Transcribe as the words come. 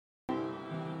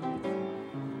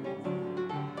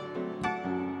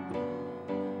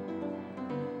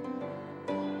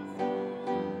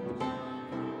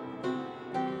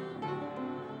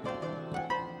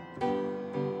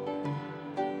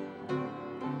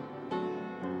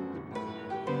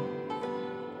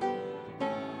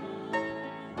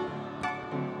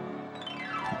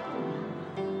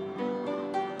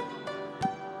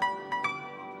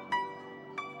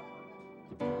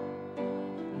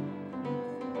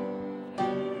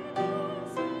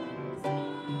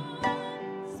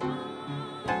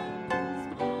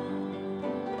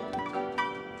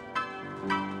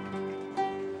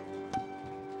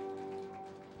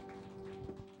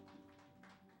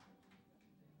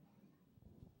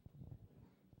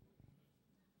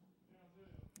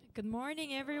Good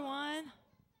morning, everyone.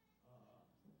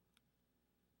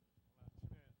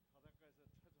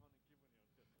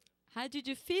 How did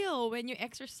you feel when you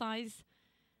exercise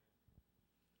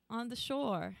on the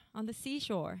shore, on the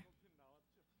seashore?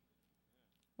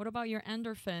 What about your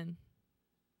endorphin?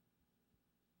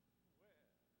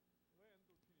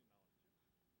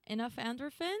 Enough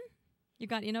endorphin? You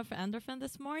got enough endorphin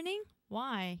this morning?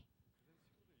 Why?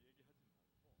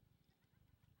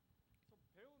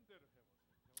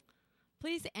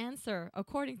 Please answer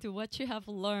according to what you have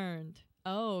learned.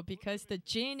 Oh, because the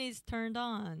gene is turned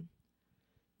on.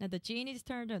 Now the gene is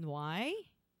turned on. Why?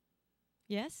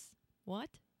 Yes? What?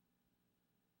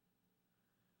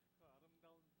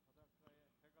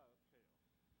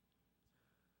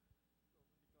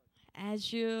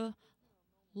 As you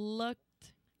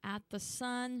looked at the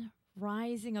sun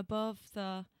rising above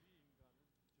the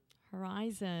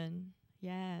horizon,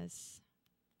 yes,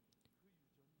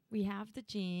 we have the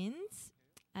genes,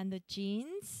 and the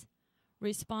genes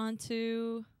respond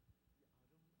to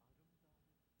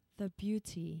the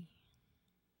beauty.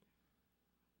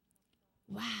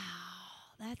 Wow,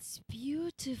 that's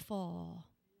beautiful.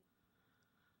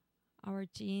 Our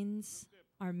genes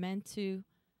are meant to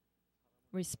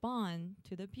respond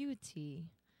to the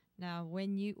beauty. Now,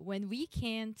 when we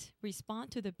can't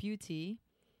respond to the beauty,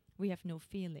 we have no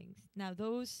feelings. Now,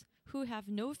 those who have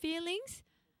no feelings,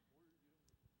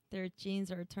 their genes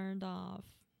are turned off.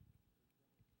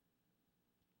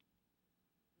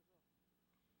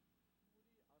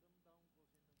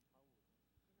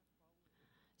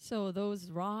 So those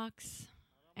rocks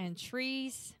and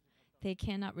trees, they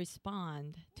cannot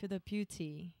respond to the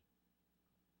beauty.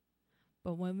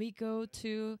 But when we go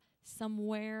to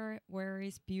somewhere where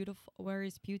is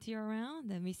beauty around,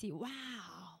 then we see, wow,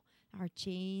 our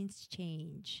genes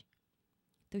change.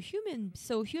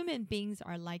 Human beings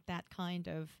are like that kind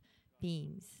of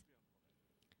beings.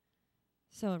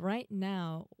 So right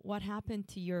now, what happened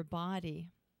to your body?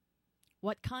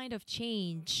 What kind of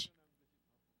change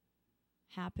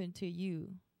happened to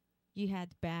you? You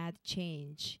had bad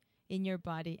change in your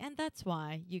body, and that's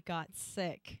why you got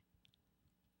sick.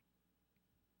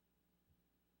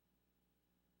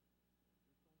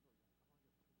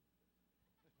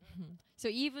 So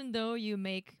even though you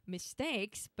make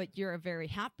mistakes, but you're very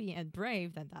happy and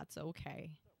brave, then that's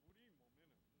okay.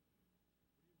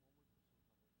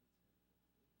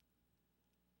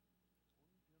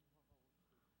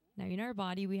 Now in our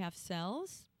body, we have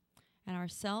cells, and our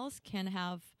cells can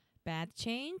have bad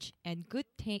change and good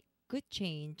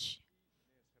change.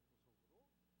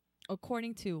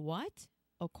 According to what?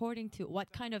 According to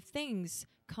what kind of things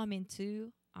come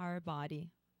into our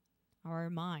body, our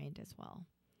mind as well.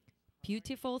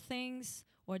 Beautiful things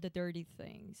or the dirty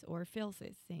things or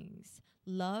filthy things.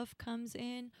 Love comes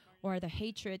in or the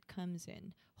hatred comes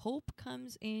in. Hope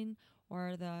comes in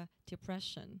or the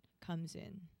depression comes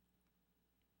in.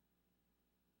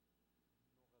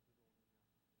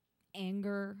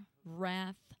 Anger,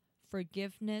 wrath,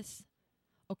 forgiveness.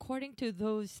 According to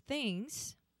those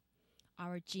things,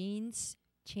 our genes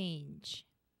change.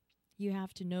 You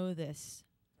have to know this.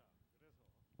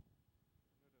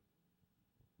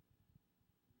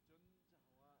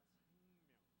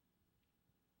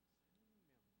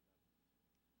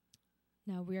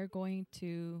 Now we're going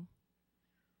to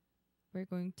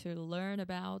learn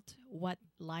about what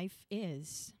life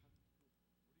is.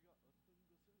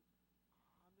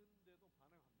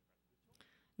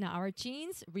 Now our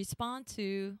genes respond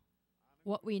to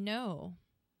what we know.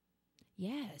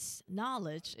 Yes,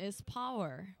 knowledge is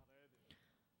power.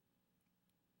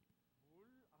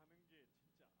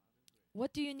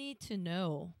 What do you need to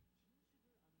know?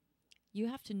 You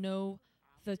have to know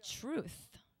the truth.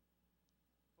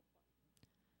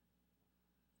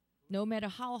 No matter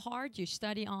how hard you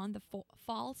study on the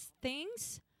false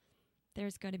things,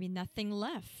 there's going to be nothing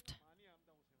left.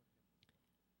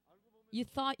 You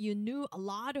thought you knew a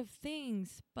lot of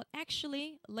things, but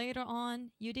actually, later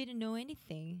on, you didn't know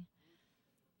anything.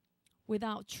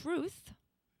 Without truth,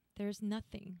 there's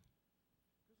nothing.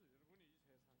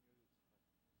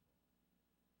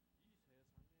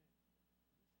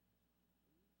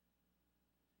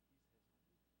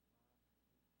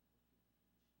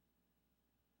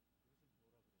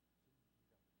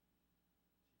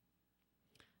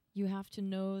 You have to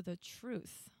know the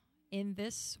truth in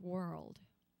this world.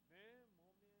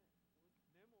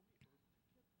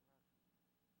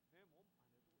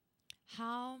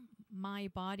 How my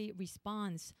body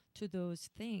responds to those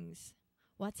things.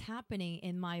 What's happening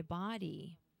in my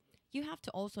body? You have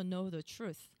to also know the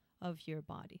truth of your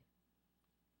body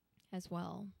as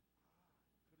well.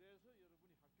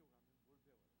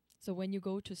 So when you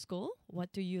go to school,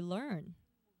 what do you learn?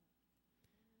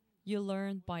 You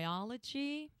learn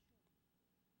biology,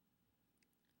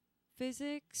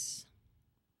 physics.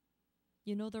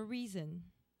 You know the reason.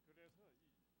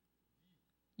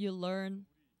 You learn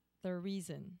the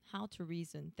reason, how to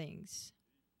reason things.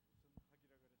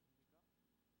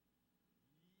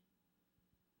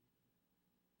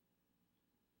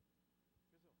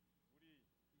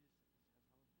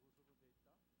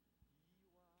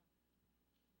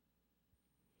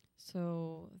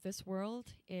 So this world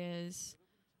is,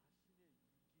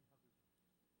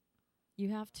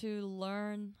 you have to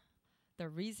learn the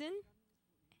reason.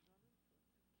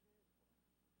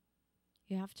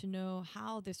 You have to know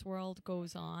how this world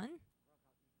goes on.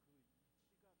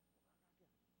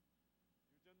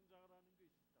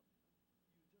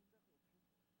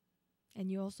 And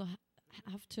you also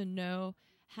have to know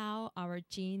how our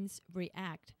genes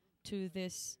react to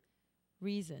this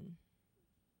reason.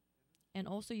 And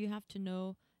also you have to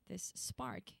know this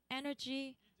spark,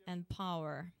 energy and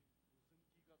power.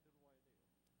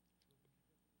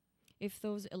 If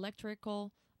those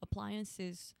electrical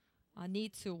appliances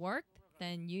need to work,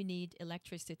 then you need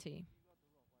electricity.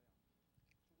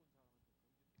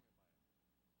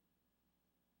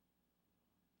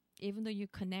 Even though you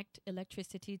connect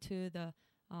electricity to the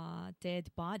dead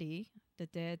body, the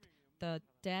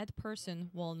dead person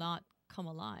will not come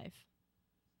alive.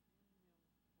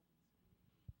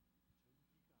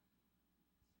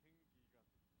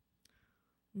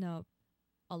 No,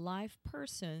 a live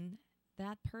person,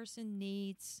 that person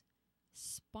needs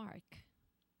spark.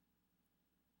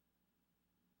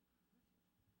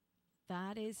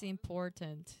 That is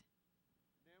important.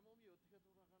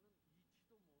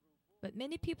 But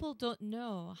many people don't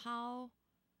know how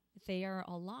they are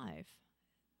alive.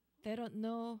 They don't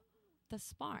know the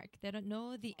spark. They don't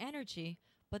know the energy.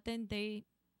 But then they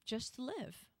just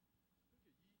live.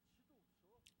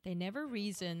 They never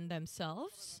reason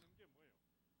themselves.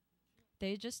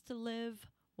 They just live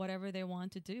whatever they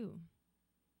want to do.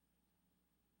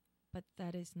 But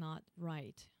that is not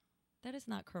right. That is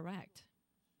not correct.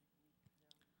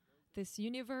 This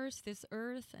universe, this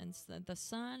earth, and the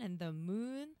sun and the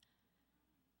moon,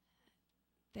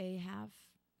 they have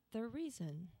the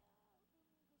reason.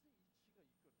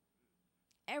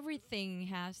 Everything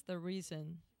has the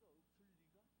reason.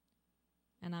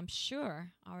 And I'm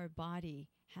sure our body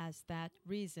has that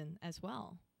reason as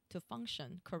well to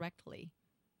function correctly.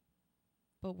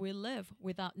 But we live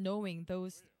without knowing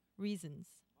those reasons.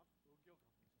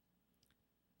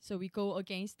 So we go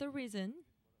against the reason.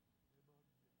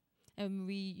 And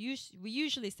we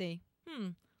usually say,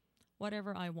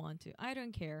 whatever I want to. I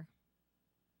don't care.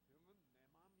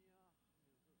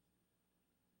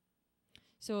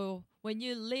 So when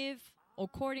you live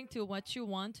according to what you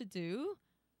want to do,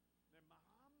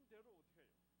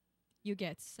 you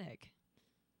get sick.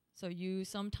 So you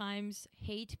sometimes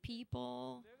hate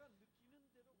people,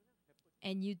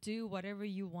 and you do whatever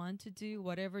you want to do,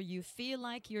 whatever you feel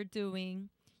like you're doing.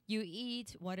 You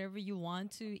eat whatever you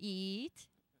want to eat.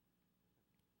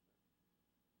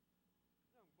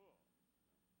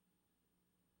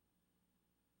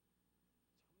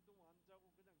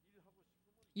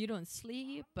 You don't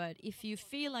sleep, but if you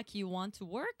feel like you want to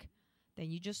work, then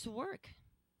you just work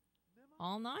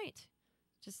all night.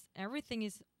 Just everything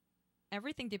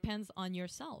depends on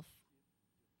yourself.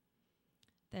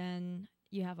 Then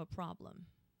you have a problem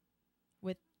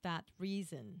with that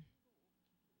reason.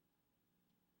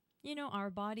 You know, our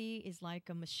body is like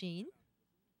a machine.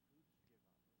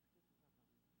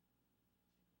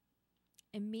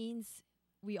 It means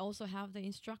we also have the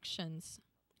instructions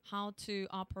how to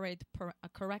operate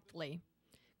correctly.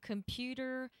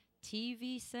 Computer,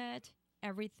 TV set,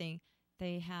 everything,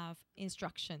 they have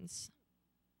instructions.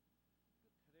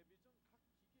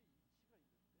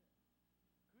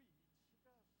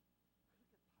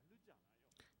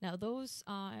 Now, those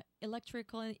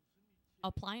electrical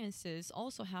appliances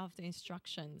also have the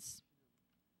instructions.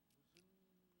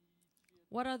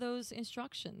 What are those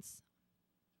instructions?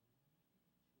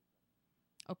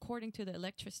 According to the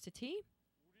electricity,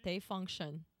 they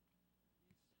function.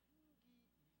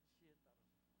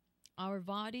 Our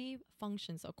body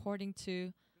functions according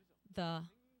to the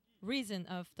reason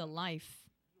of the life.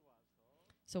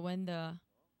 So when the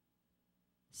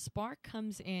spark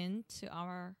comes into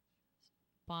our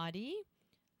body,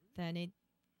 then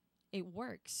it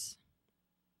works.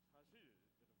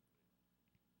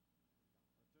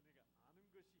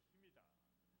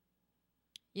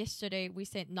 Yesterday we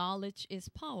said knowledge is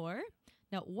power.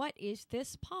 Now what is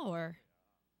this power?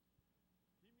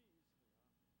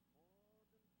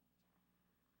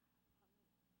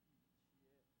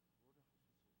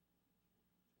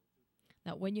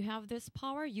 Now, when you have this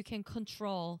power, you can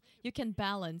control, you can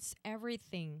balance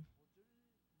everything.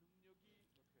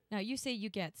 Now, you say you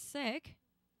get sick.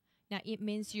 Now, it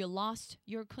means you lost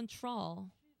your control.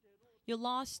 You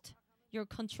lost your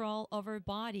control over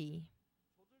body.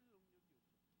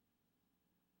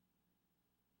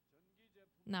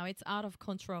 Now, it's out of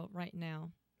control right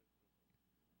now.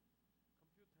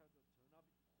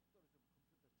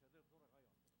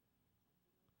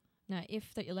 Now,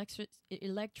 if the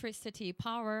electricity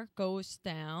power goes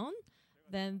down,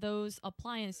 then those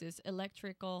appliances,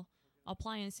 electrical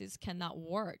appliances, cannot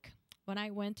work. When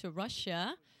I went to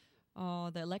Russia,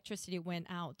 the electricity went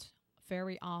out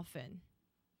very often.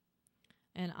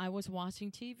 And I was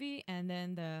watching TV, and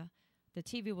then the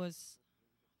TV was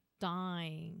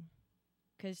dying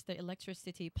because the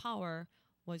electricity power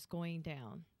was going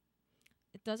down.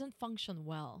 It doesn't function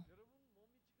well.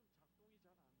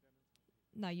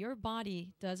 Now, your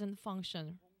body doesn't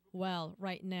function well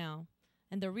right now.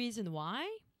 And the reason why?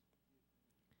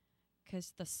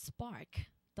 Because the spark,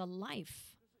 the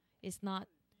life, is not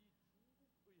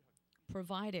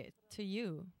provided to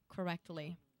you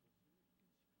correctly.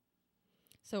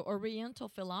 So Oriental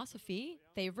philosophy,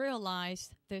 they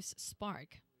realized this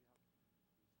spark.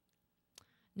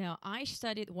 Now, I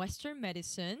studied Western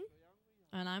medicine,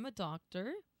 and I'm a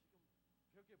doctor.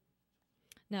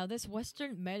 Now, this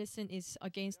Western medicine is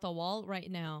against the wall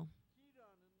right now.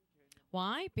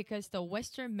 Why? Because the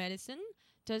Western medicine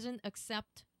doesn't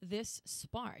accept this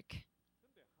spark.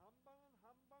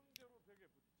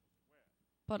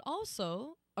 But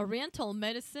also, Oriental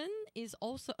medicine is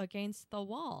also against the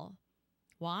wall.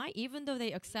 Why? Even though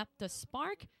they accept the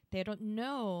spark, they don't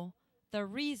know the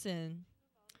reason.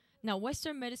 Now,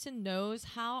 Western medicine knows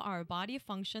how our body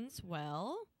functions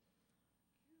well,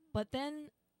 but then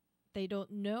they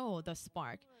don't know the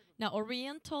spark. Now,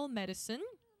 Oriental medicine,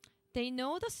 they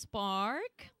know the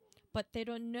spark, but they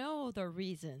don't know the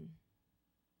reason.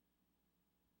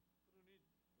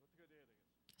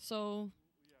 So,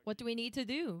 what do we need to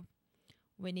do?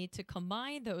 We need to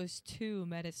combine those two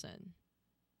medicine.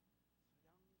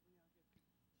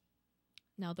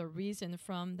 Now, the reason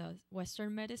from the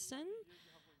Western medicine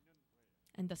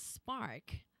and the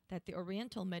spark that the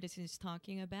Oriental medicine is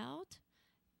talking about,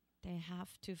 they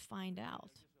have to find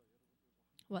out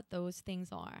what those things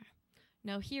are.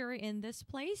 Now, here in this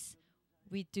place,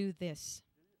 we do this.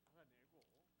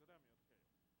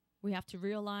 We have to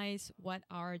realize what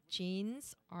our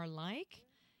genes are like,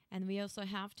 and we also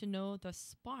have to know the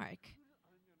spark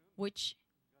which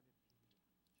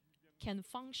can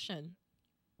function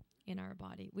in our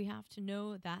body. We have to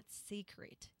know that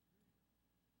secret.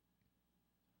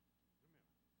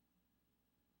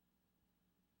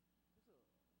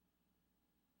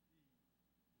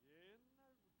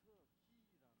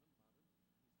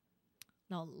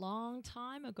 Now, long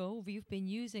time ago, we've been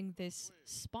using this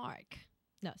spark.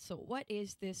 Now, so what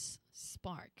is this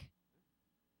spark?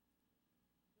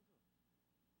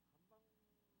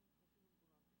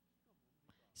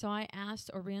 So I asked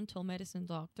Oriental medicine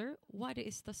doctor, what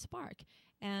is the spark?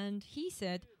 And he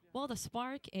said, well, the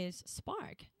spark is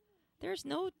spark. There's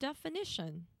no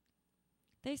definition.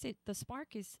 They said the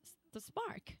spark is the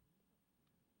spark.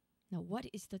 Now, what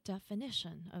is the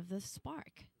definition of the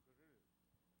spark?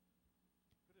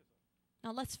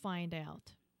 Now, let's find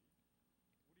out.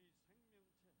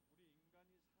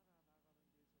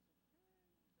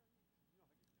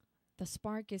 The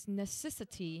spark is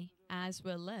necessity as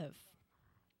we live.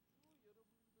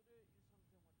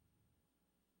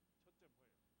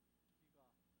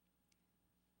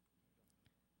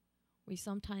 We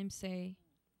sometimes say,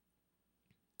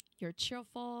 you're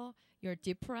cheerful, you're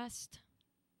depressed.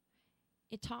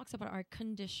 It talks about our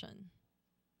condition.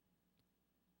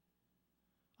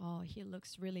 Oh, he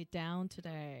looks really down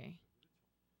today.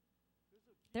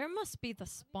 There must be the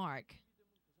spark.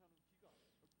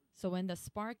 So when the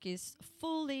spark is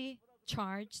fully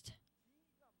charged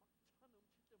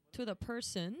to the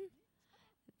person,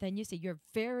 then you say you're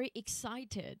very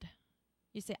excited.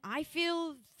 You say, I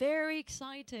feel very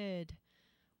excited.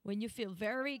 When you feel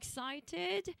very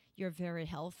excited, you're very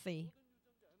healthy.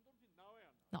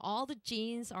 Now, all the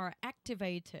genes are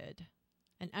activated,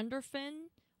 and endorphin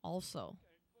also.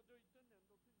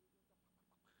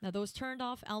 Now, those turned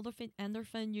off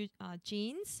endorphin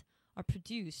genes are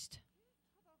produced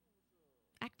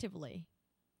actively.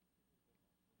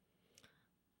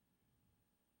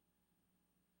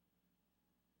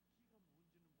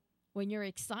 When you're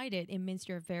excited, it means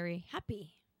you're very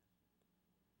happy.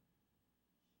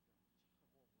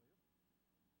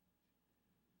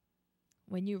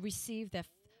 When you receive the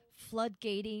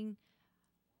floodgating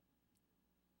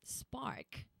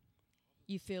spark,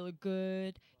 You feel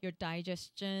good. Your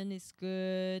digestion is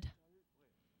good.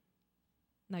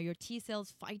 Now your T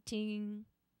cells fighting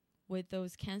with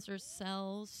those cancer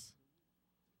cells.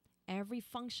 Every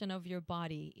function of your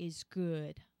body is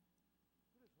good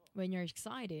when you're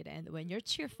excited and when you're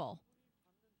cheerful.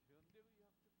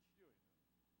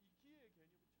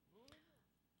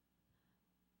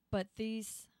 But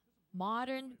these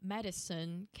modern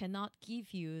medicine cannot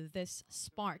give you this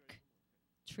spark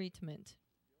treatment.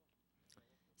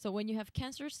 So when you have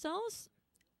cancer cells,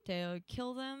 they'll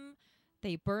kill them,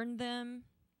 they burn them,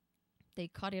 they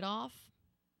cut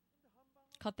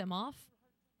them off.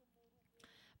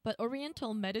 But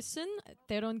Oriental medicine,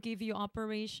 they don't give you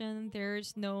operation.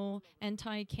 There's no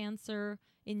anti-cancer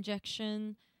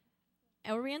injection.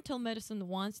 Oriental medicine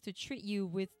wants to treat you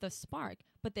with the spark,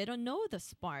 but they don't know the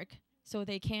spark, so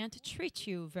they can't treat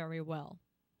you very well.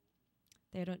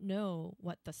 They don't know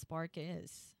what the spark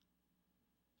is.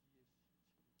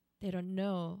 They don't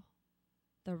know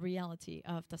the reality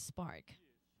of the spark.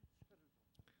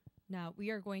 Now we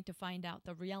are going to find out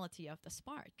the reality of the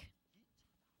spark.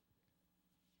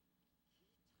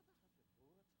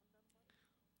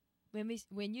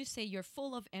 When you say you're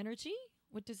full of energy,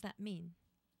 what does that mean?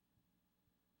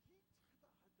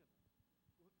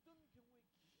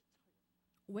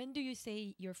 When do you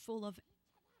say you're full of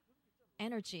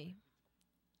energy?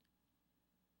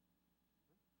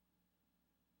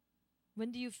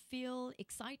 When do you feel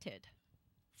excited?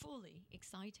 Fully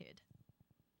excited?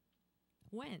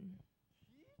 When?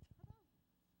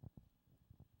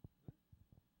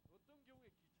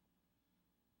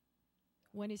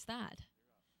 When is that?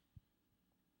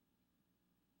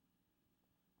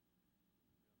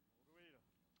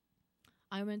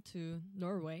 I went to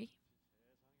Norway.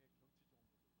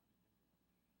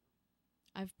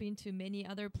 I've been to many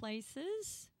other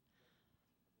places.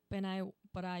 When I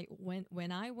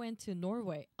went to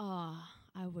Norway,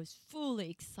 I was fully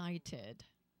excited.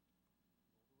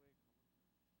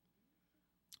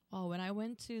 When I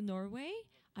went to Norway,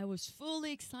 I was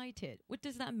fully excited. What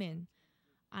does that mean?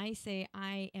 I say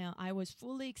I was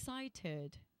fully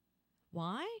excited.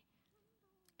 Why?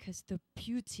 Because the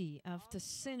beauty of the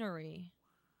scenery.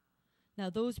 Now,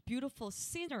 those beautiful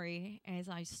scenery, as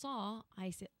I saw,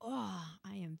 I said,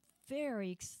 I am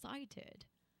very excited.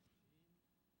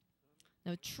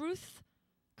 Now, truth,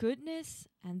 goodness,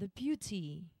 and the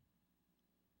beauty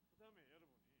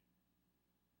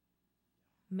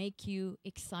make you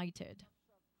excited.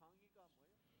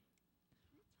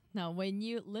 Now, when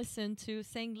you listen to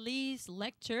Sang Lee's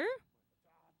lecture,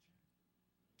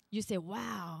 you say,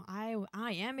 wow,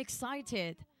 I am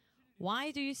excited.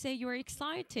 Why do you say you're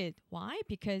excited? Why?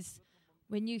 Because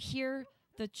when you hear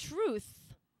the truth,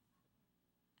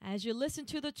 as you listen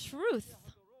to the truth,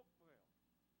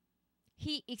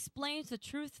 he explains the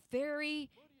truth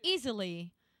very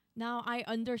easily. Now I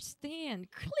understand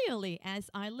clearly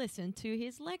as I listen to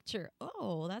his lecture.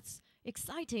 Oh, that's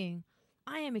exciting.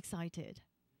 I am excited.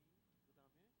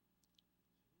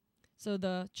 So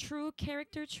the true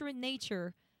character, true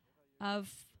nature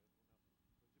of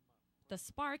the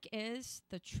spark is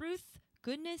the truth,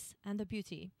 goodness, and the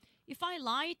beauty. If I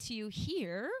lie to you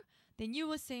here, then you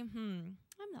will say, I'm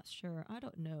not sure, I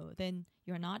don't know. Then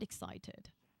you're not excited.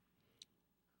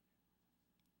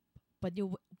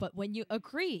 But when you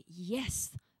agree,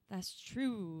 yes, that's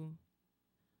true.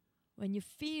 When you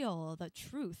feel the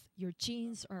truth, your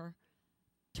genes are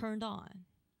turned on.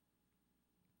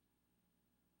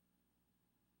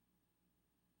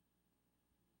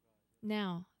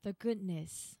 Now, the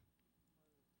goodness.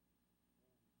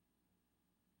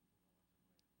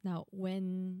 Now,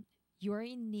 when you're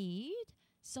in need,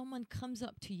 someone comes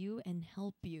up to you and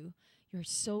help you. You're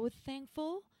so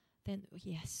thankful, then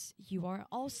yes, you are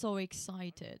also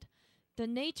excited. The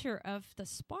nature of the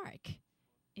spark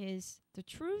is the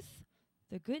truth,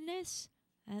 the goodness,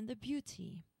 and the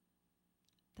beauty.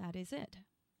 That is it.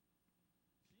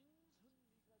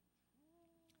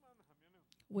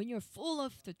 When you're full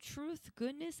of the truth,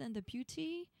 goodness, and the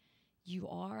beauty, you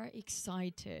are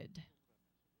excited.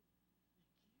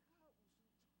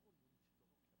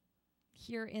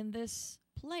 Here in this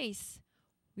place,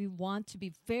 we want to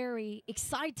be very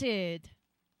excited.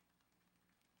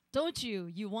 Don't you?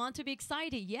 You want to be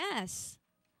excited? Yes.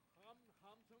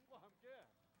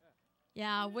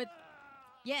 Yeah,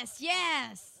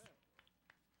 yes.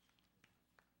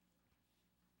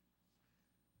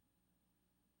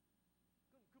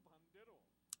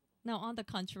 Now, on the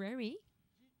contrary,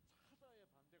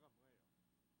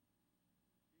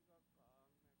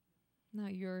 now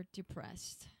you're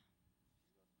depressed.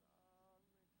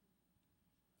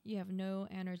 You have no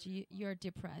energy. You're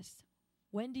depressed.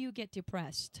 When do you get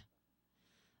depressed?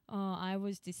 I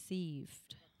was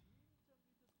deceived.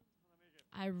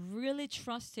 I really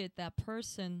trusted that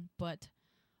person, but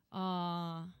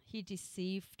he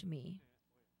deceived me.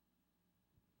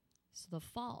 So the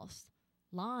false,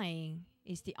 lying,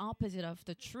 is the opposite of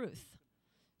the truth.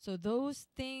 So those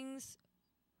things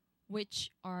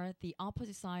which are the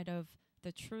opposite side of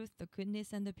the truth, the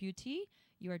goodness, and the beauty,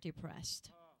 you are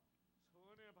depressed.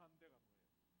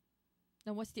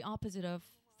 Now, what's the opposite of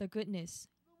the goodness?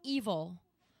 Evil.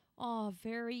 Oh,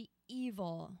 very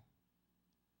evil.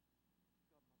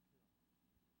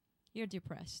 You're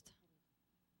depressed.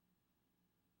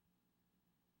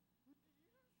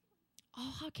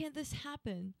 Oh, how can this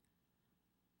happen?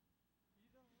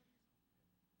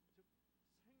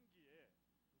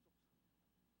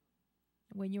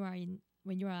 When you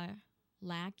are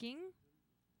lacking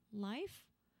life,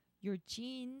 your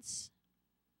genes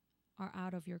are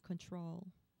out of your control.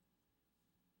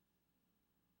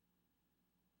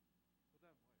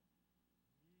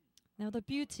 Now the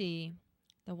beauty,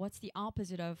 what's the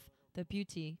opposite of the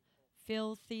beauty?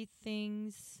 Filthy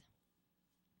things,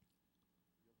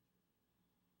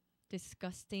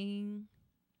 disgusting,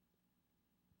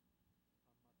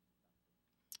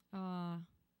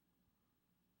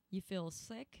 you feel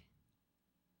sick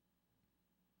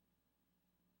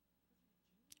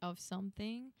of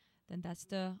something, then that's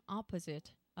the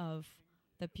opposite of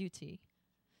the beauty.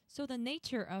 So the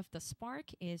nature of the spark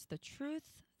is the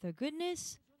truth, the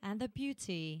goodness, and the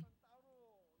beauty.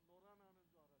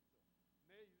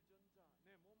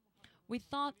 We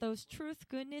thought those truth,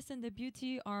 goodness, and the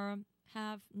beauty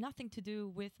have nothing to do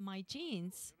with my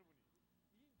genes.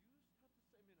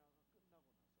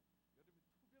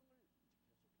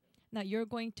 Now you're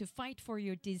going to fight for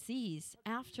your disease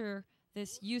after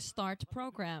this Newstart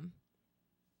program.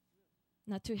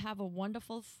 Now to have a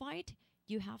wonderful fight,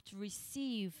 you have to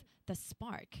receive the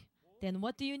spark. Then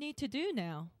what do you need to do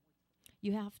now?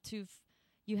 You have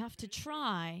to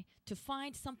try to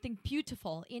find something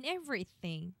beautiful in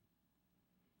everything.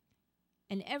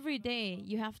 And every day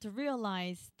you have to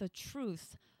realize the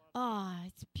truth.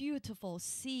 It's beautiful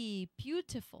sea,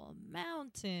 beautiful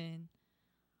mountain.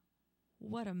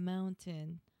 What a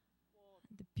mountain.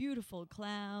 The beautiful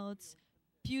clouds,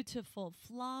 beautiful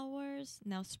flowers.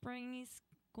 Now spring is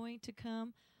going to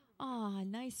come.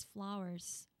 Nice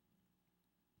flowers.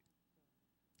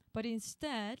 But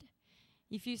instead,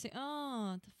 if you say,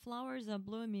 the flowers are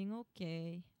blooming,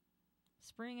 okay.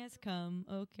 Spring has come,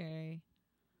 okay.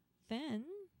 Then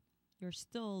you're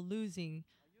still losing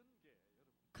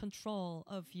control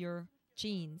of your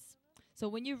genes. So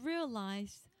when you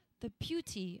realize the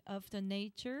beauty of the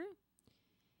nature,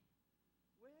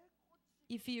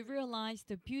 if you realize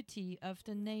the beauty of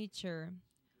the nature,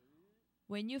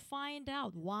 when you find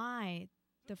out why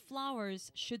the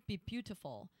flowers should be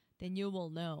beautiful, then you will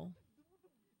know.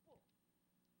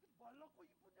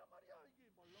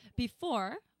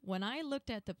 Before, when I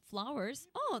looked at the flowers,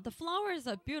 the flowers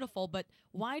are beautiful, but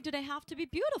why do they have to be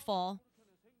beautiful?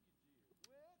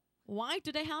 Why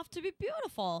do they have to be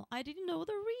beautiful? I didn't know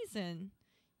the reason.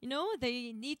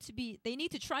 They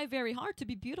need to try very hard to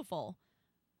be beautiful.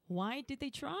 Why did they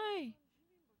try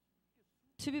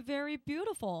to be very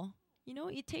beautiful?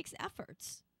 It takes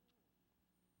efforts.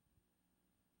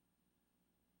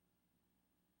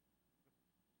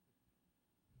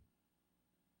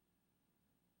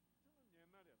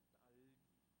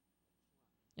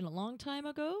 A long time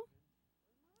ago,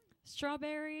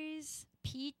 strawberries,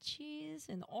 peaches,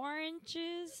 and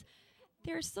oranges,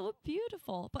 they're so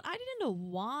beautiful. But I didn't know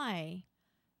why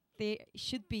they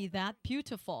should be that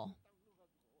beautiful.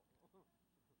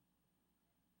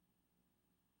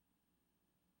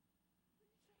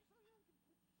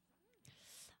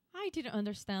 I didn't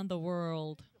understand the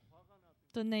world,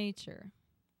 the nature.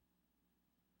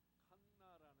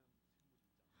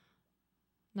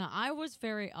 Now, I was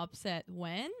very upset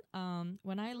when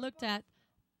I looked at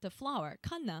the flower,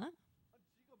 kanna.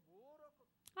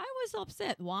 I was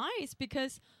upset. Why? It's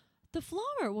because the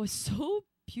flower was so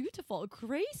beautiful,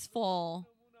 graceful.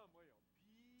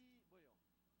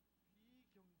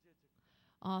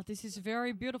 This is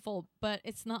very beautiful, but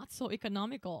it's not so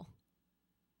economical.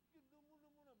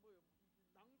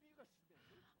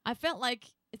 I felt like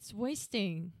it's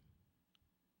wasting.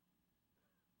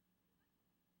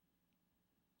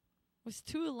 It was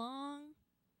too long.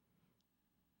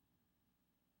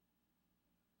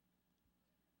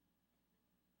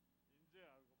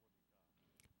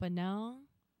 But now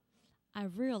I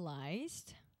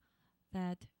realized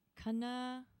that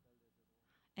kanna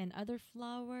and other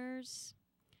flowers,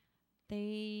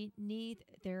 they need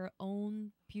their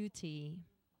own beauty.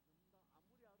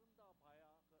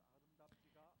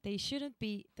 They shouldn't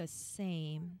be the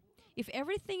same. If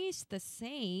everything is the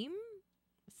same,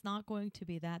 it's not going to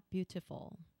be that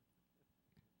beautiful.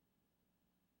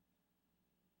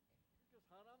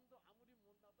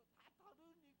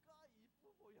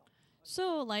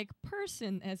 So like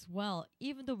person as well,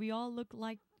 even though we all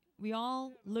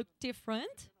look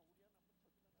different,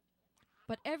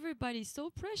 but everybody's so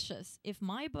precious. If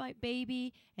my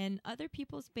baby and other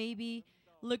people's baby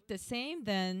look the same,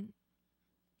 then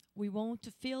we won't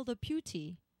feel the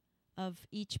beauty of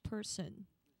each person.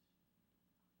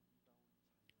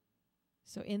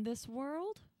 So in this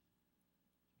world,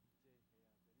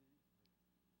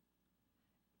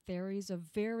 there is a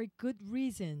very good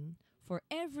reason for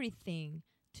everything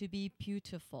to be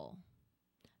beautiful.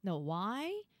 Now,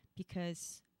 why?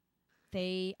 Because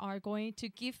they are going to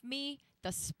give me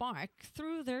the spark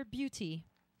through their beauty.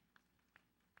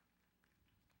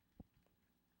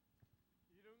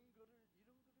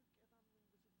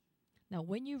 Now,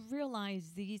 when you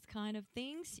realize these kind of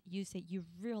things, you say you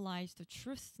realize the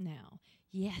truth now.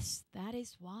 Yes, that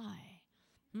is why.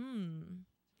 And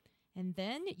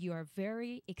then you are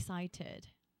very excited.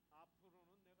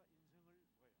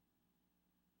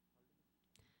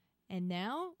 And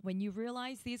now, when you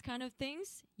realize these kind of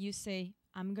things, you say,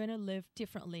 I'm going to live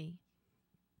differently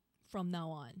from now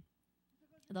on.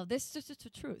 Now, this is the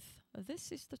truth.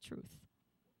 This is the truth.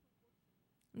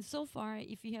 And so far,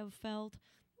 if you have felt,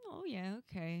 oh yeah,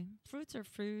 okay, fruits are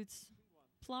fruits,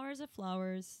 flowers are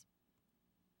flowers,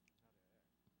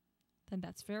 then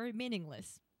that's very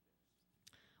meaningless.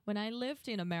 When I lived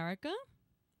in America,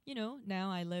 now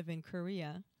I live in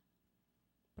Korea,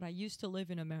 but I used to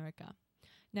live in America.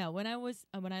 Now, when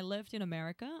I lived in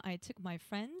America, I took my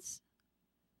friends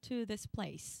to this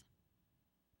place.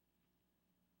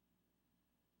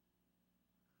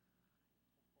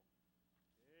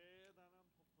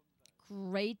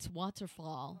 Great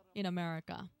waterfall in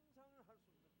America.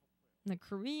 The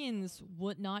Koreans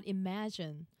would not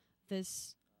imagine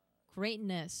this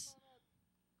greatness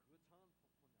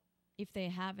if they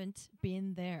haven't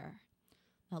been there.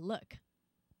 Now look.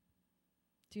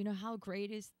 Do you know how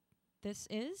great this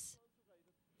is?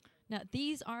 Now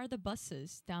these are the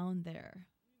buses down there.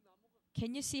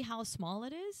 Can you see how small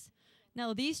it is?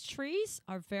 Now these trees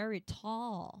are very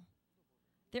tall.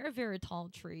 They're very tall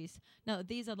trees. Now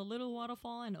these are the little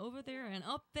waterfall, and over there and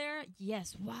up there,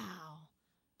 yes, wow.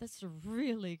 That's a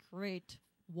really great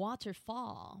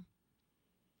waterfall.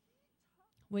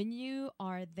 When you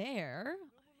are there,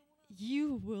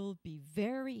 you will be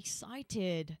very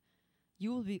excited.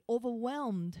 You will be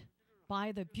overwhelmed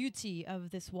by the beauty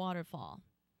of this waterfall.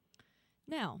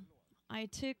 Now, I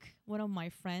took one of my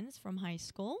friends from high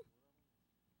school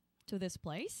to this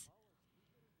place.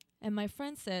 And my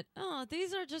friend said, oh,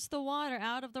 these are just the water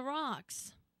out of the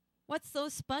rocks. What's so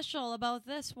special about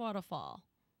this waterfall?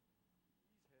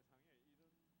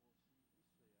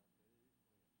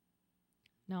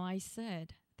 Now I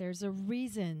said, there's a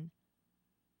reason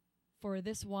for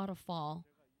this waterfall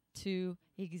to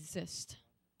exist.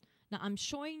 Now I'm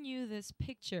showing you this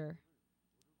picture.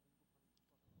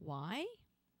 Why?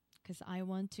 Because I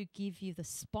want to give you the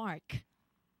spark.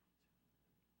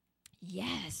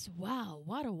 Yes, wow,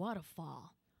 what a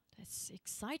waterfall. That's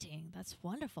exciting. That's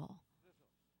wonderful.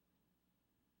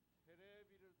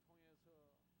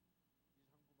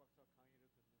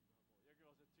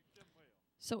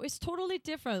 So it's totally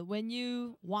different when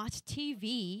you watch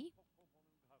TV,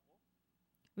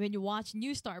 when you watch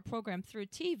Newstart program through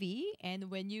TV,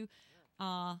 and when you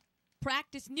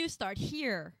practice Newstart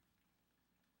here.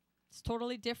 It's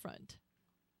totally different.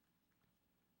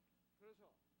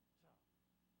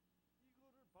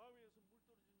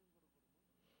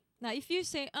 Now, if you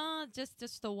say,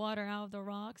 just the water out of the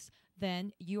rocks,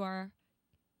 then you are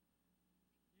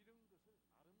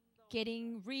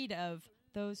getting rid of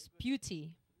those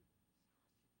beauty.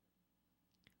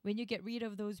 When you get rid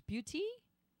of those beauty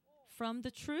from the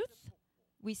truth,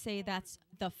 we say that's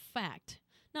the fact.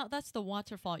 Now, that's the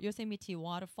waterfall, Yosemite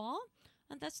waterfall,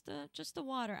 and that's just the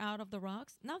water out of the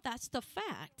rocks. Now, that's the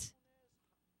fact.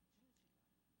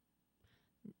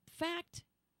 Fact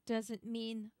doesn't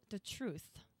mean the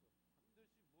truth.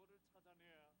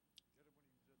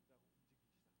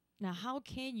 Now, how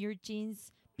can your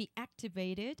genes be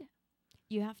activated?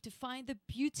 You have to find the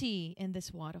beauty in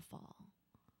this waterfall.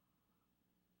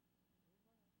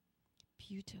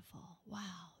 Beautiful.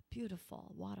 Wow,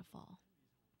 beautiful waterfall.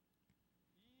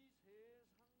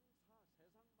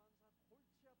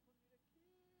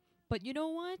 But you know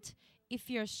what?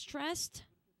 If you're stressed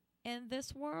in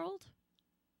this world,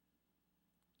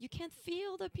 you can't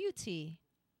feel the beauty.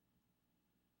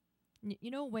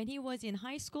 When he was in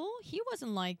high school, he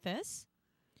wasn't like this.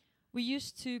 We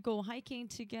used to go hiking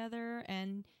together,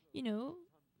 and, you know,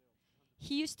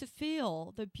 he used to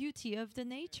feel the beauty of the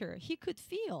nature. He could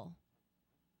feel.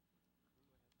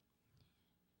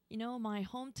 You know, my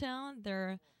hometown,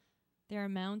 there are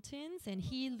mountains, and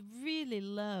he really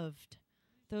loved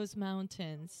those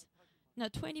mountains. Now,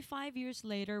 25 years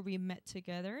later, we met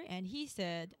together, and he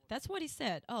said, that's what he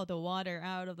said. Oh, the water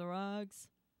out of the rugs.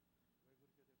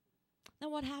 Now,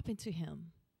 what happened to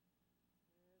him?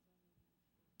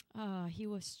 He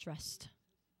was stressed.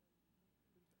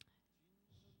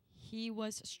 He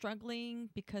was struggling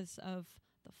because of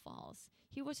the falls.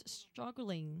 He was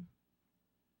struggling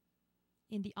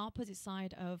in the opposite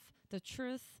side of the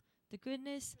truth, the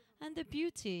goodness, and the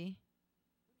beauty.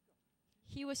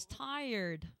 He was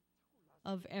tired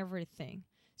of everything.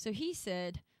 So he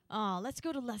said, let's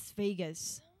go to Las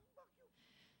Vegas.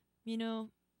 You know,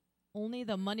 only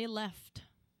the money left.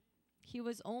 He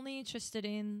was only interested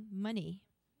in money.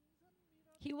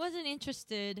 He wasn't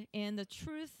interested in the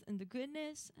truth and the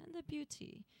goodness and the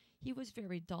beauty. He was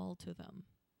very dull to them.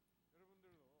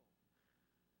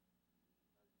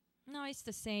 No, it's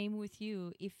the same with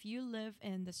you. If you live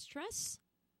in the stress,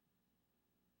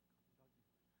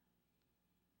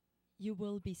 you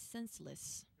will be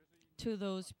senseless to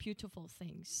those beautiful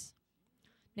things.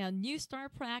 Now,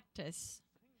 Newstart practice.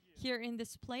 Here in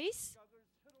this place,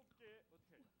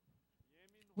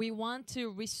 we want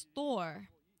to restore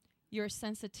your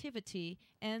sensitivity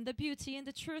and the beauty and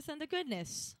the truth and the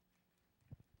goodness.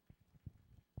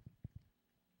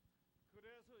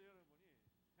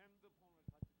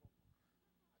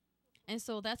 And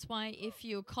so that's why if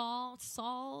you call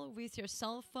Saul with your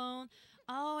cell phone,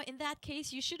 oh, in that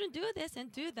case, you shouldn't do this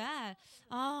and do that.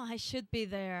 Oh, I should be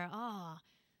there.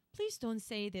 Please don't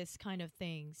say this kind of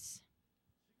things.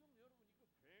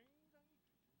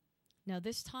 Now,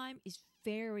 this time is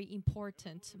very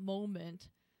important moment.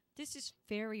 This is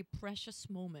very precious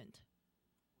moment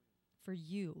for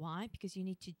you. Why? Because you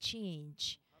need to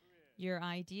change your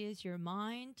ideas, your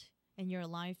mind, and your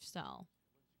lifestyle.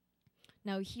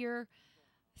 Now, here,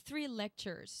 3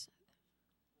 lectures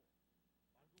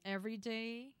every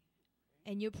day,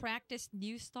 and you practice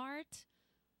Newstart.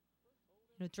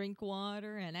 You know, drink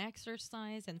water and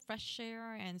exercise and fresh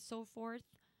air and so forth.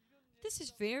 This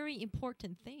is very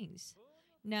important things.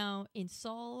 Now, in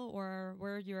Seoul or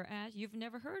where you're at, you've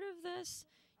never heard of this.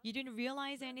 You didn't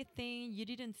realize anything. You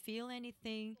didn't feel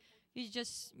anything. You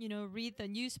just, read the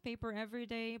newspaper every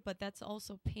day, but that's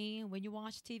also pain. When you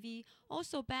watch TV,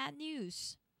 also bad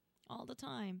news all the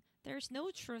time. There's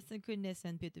no truth and goodness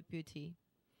and beauty.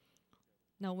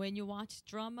 Now, when you watch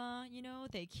drama,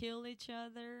 they kill each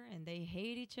other and they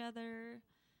hate each other.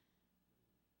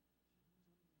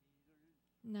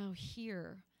 Now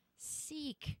here,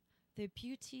 seek the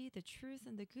beauty, the truth,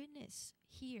 and the goodness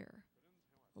here.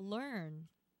 Learn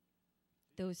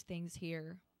those things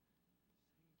here.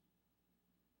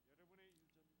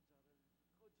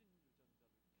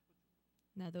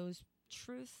 Now those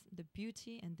truth, the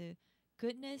beauty, and the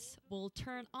goodness will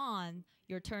turn on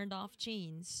your turned off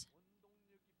genes.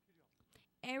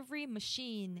 Every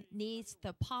machine needs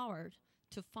the power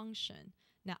to function.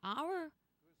 Now our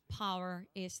power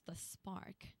is the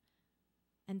spark.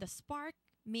 And the spark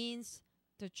means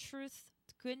the truth,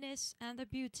 the goodness, and the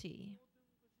beauty.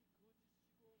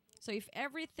 So if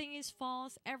everything is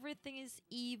false, everything is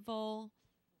evil,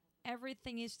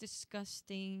 everything is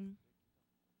disgusting,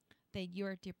 then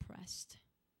you're depressed.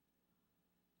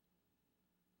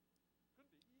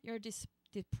 You're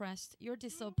depressed. You're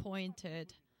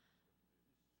disappointed.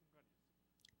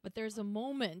 But there's a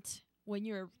moment when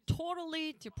you're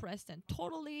totally depressed and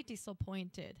totally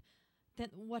disappointed. Then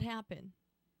what happened?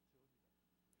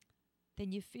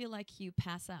 Then you feel like you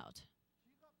pass out.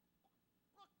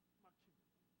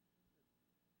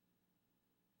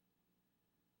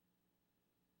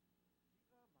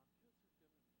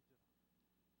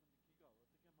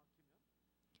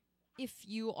 If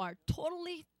you are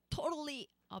totally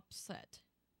upset,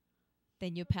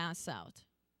 then you pass out.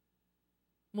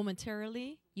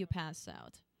 Momentarily, you pass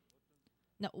out.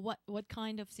 Now, what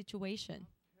kind of situation?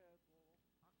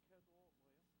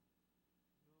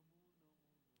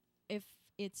 If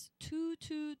it's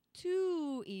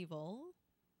too evil,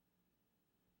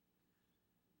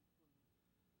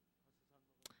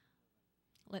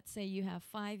 let's say you have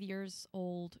 5 years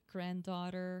old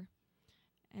granddaughter,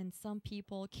 and some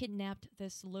people kidnapped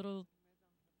this little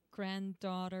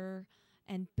granddaughter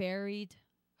and buried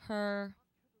her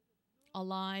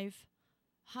alive.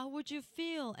 How would you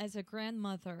feel as a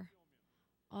grandmother?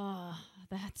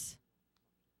 That's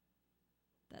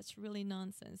really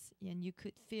nonsense. And you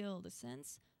could feel the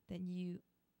sense, then you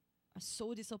are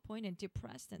so disappointed,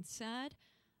 depressed, and sad,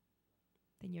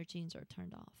 then your genes are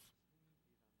turned off.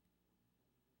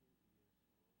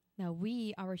 Now,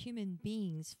 we, our human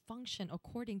beings, function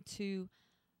according to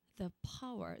the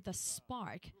power, the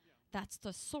spark. That's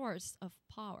the source of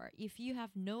power. If you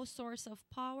have no source of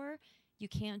power, you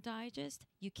can't digest,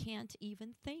 you can't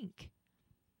even think.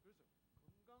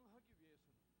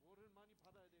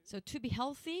 So to be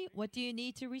healthy, what do you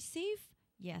need to receive?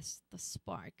 Yes, the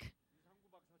spark.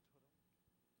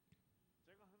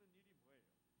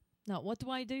 Now, what do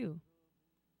I do?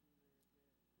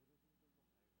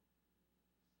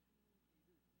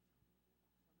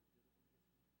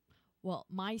 Well,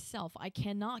 myself, I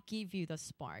cannot give you the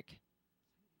spark.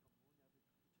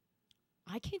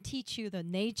 I can teach you the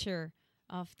nature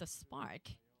of the spark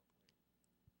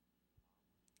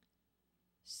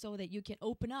so that you can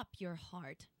open up your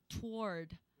heart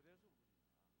toward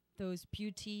those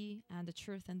beauty and the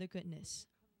truth and the goodness.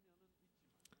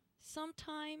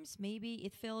 Sometimes maybe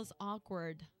it feels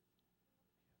awkward,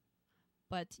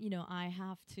 but I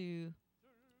have to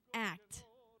act.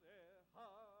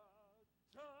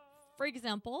 For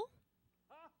example,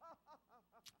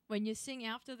 when you sing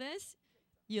after this,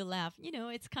 you laugh.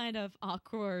 It's kind of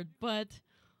awkward, but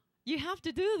you have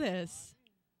to do this.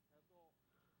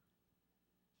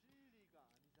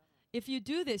 If you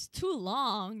do this too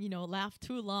long, laugh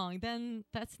too long, then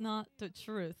that's not the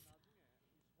truth.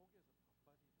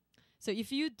 So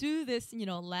if you do this,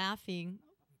 laughing,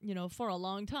 for a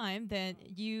long time, then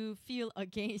you feel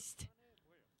against,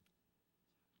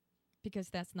 because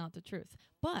that's not the truth.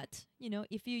 But,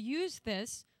 if you use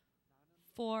this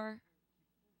for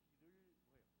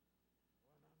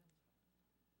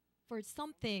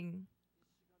something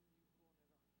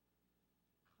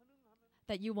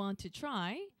that you want to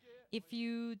try, if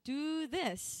you do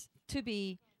this to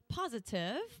be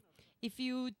positive, if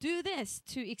you do this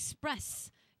to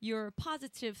express your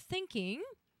positive thinking,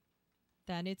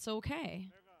 then it's okay.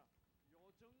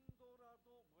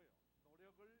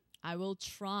 I will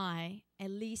try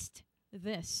at least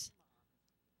this.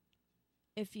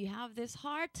 If you have this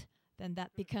heart, then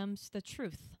that becomes the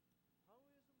truth.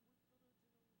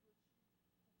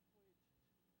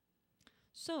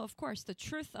 So, of course, the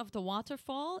truth of the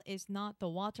waterfall is not the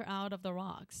water out of the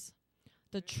rocks.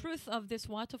 The truth of this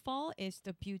waterfall is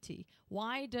the beauty.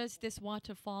 Why does this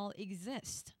waterfall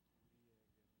exist?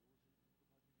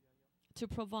 To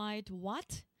provide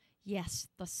what? Yes,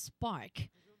 the spark.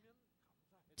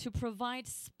 To provide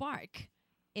spark,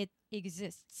 it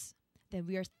exists. Then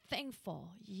we are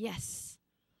thankful. Yes,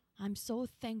 I'm so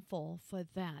thankful for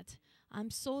that.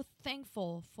 I'm so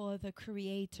thankful for the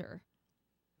creator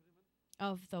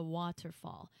of the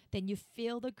waterfall. Then you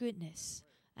feel the goodness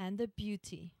and the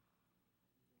beauty.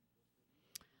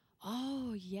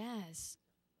 Oh, yes.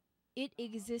 It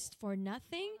exists for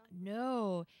nothing?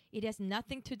 No. It has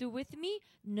nothing to do with me?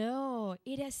 No.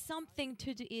 It has something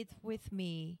to do with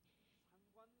me.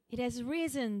 It has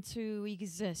reason to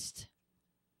exist.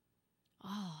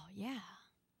 Oh, yeah.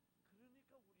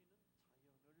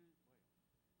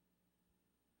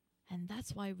 And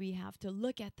that's why we have to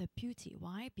look at the beauty.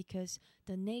 Why? Because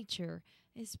the nature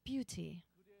is beauty.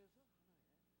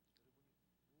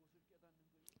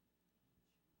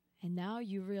 And now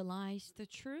you realize the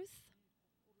truth.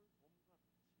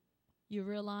 You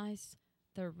realize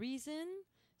the reason.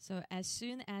 So as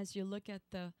soon as you look at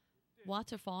the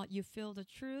waterfall, you feel the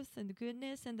truth and the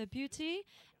goodness and the beauty.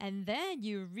 And then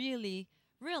you really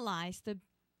realize the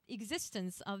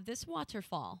existence of this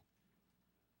waterfall.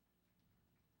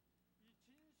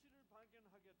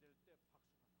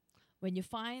 When you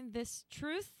find this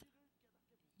truth,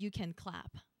 you can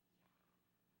clap.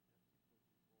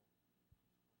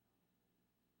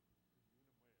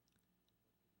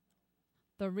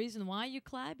 The reason why you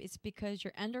clap is because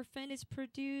your endorphin is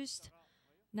produced.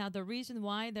 Now, the reason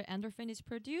why the endorphin is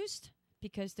produced,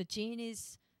 because the gene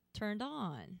is turned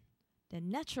on.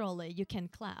 Then naturally, you can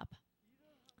clap.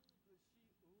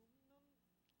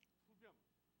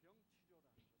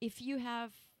 If you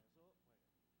have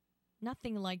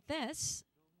nothing like this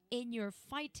in your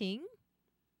fighting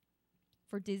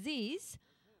for disease,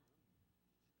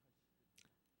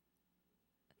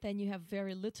 then you have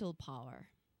very little power.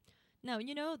 Now,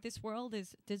 this world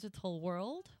is digital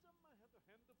world.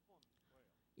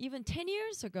 Even 10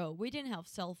 years ago, we didn't have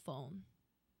cell phone.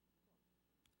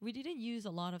 We didn't use a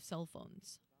lot of cell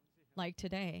phones like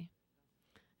today.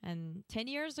 And 10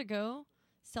 years ago,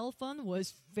 cell phone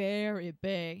was very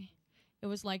big. It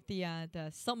was like the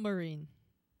submarine.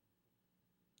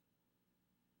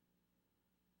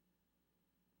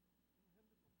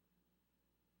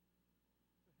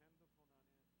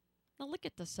 Now look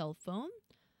at the cell phone.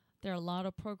 There are a lot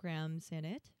of programs in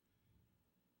it.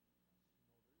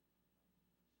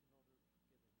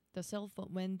 The cell phone,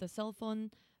 when the cell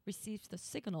phone receives the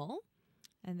signal,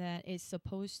 and that is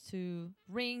supposed to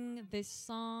ring this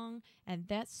song and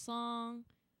that song,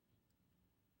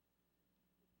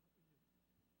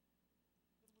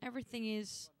 everything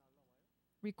is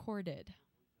recorded,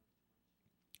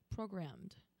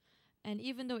 programmed. And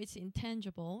even though it's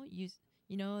intangible, you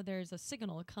know, there's a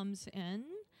signal comes in,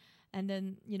 and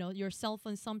then, you know, your cell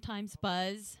phone sometimes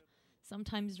buzz,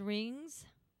 sometimes rings.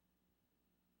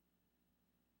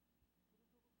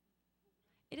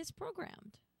 It is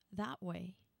programmed that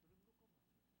way.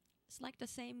 It's like the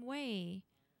same way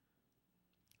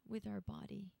with our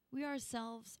body. We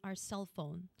ourselves are cell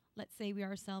phone. Let's say we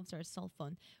ourselves are a cell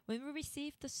phone. When we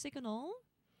receive the signal,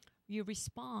 you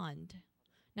respond.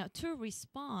 Now, to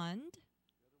respond,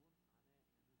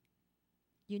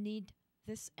 you need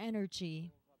this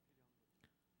energy.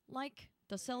 Like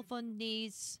the cell phone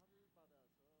needs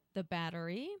the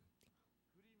battery.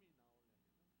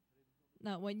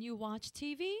 Now, when you watch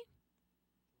TV,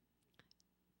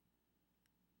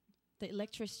 the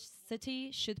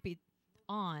electricity should be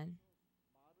on.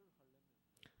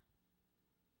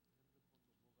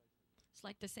 It's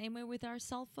like the same way with our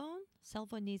cell phone. Cell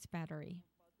phone needs battery.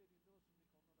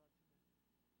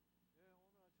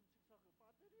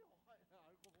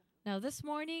 Now, this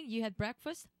morning you had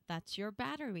breakfast. That's your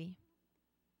battery.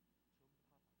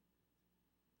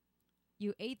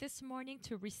 You ate this morning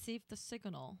to receive the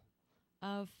signal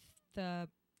of the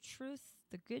truth,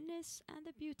 the goodness, and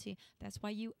the beauty. That's why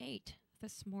you ate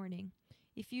this morning.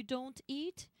 If you don't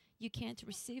eat, you can't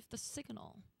receive the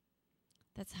signal.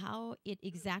 That's how it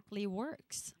exactly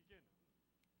works.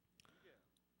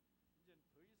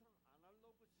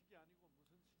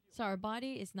 So our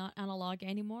body is not analog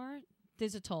anymore,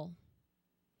 digital.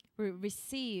 We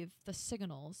receive the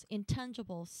signals,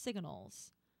 intangible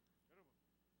signals.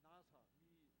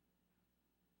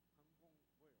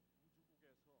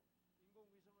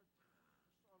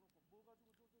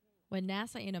 When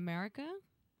NASA in America,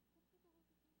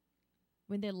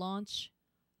 when they launch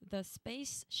the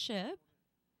spaceship,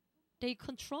 they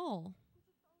control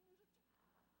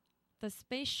the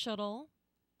space shuttle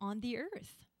on the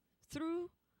Earth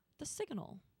through the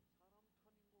signal.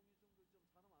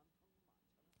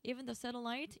 Even the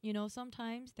satellite, you know,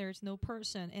 sometimes there's no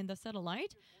person in the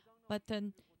satellite, but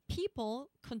then people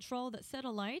control the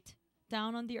satellite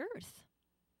down on the Earth.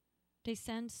 They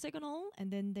send signal, and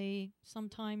then they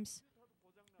sometimes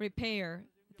repair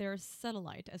their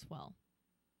satellite as well.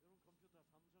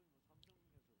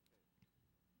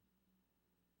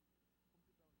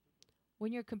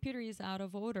 When your computer is out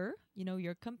of order, you know,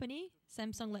 your company,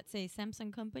 Samsung, let's say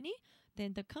Samsung company,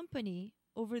 then the company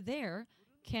over there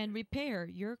can repair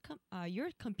your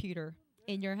computer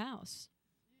in your house.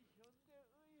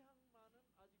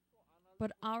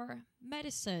 But our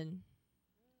medicine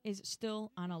is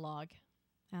still analog.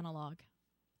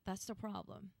 That's the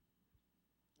problem.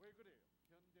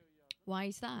 Why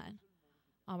is that?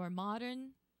 Our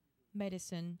modern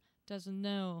medicine doesn't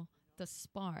know the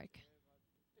spark.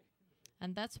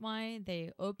 And that's why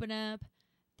they open up,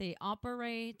 they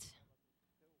operate,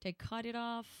 they cut it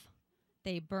off,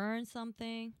 they burn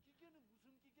something.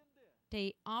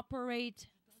 They operate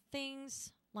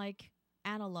things like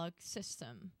analog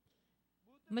system.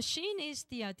 Machine is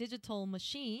the digital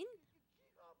machine.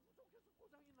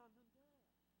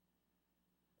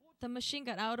 The machine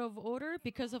got out of order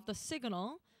because of the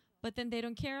signal, but then they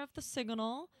don't care of the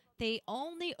signal. They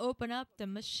only open up the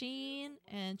machine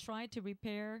and try to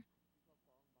repair.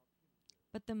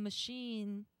 But the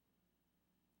machine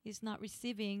is not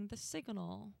receiving the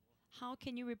signal. How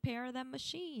can you repair that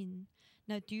machine?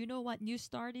 Now, do you know what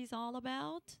Newstart is all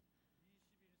about?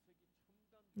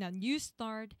 Now,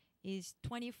 Newstart is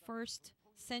 21st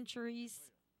century's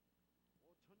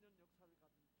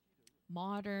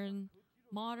modern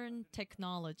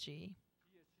technology.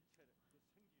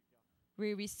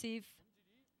 We receive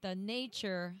the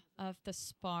nature of the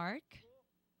spark,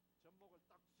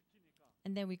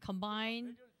 and then we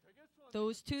combine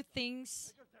those two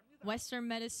things, Western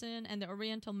medicine and the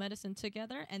Oriental medicine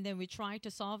together, and then we try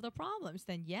to solve the problems.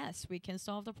 Then yes, we can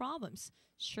solve the problems,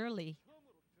 surely.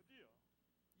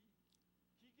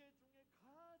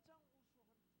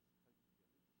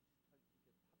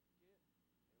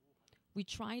 We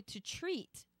try to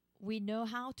treat. We know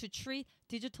how to treat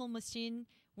digital machine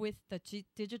with the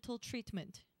digital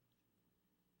treatment.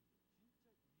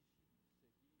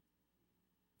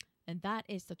 And that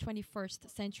is the 21st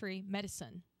century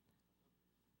medicine.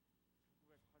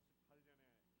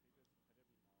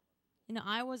 You know,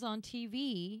 I was on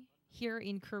TV here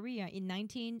in Korea in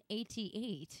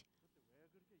 1988.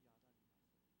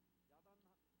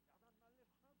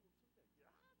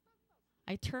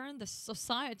 I turned the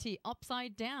society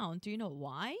upside down. Do you know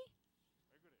why?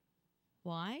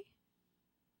 Why?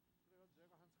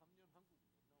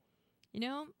 You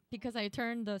know, because I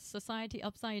turned the society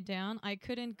upside down, I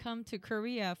couldn't come to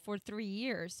Korea for 3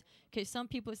 years. Okay, some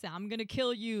people say, I'm going to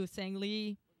kill you, Sang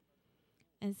Lee.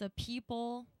 And the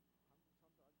people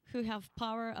who have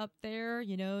power up there,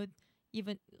 you know,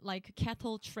 even like a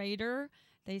cattle trader,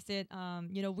 they said,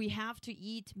 you know, we have to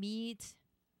eat meat.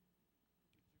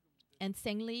 And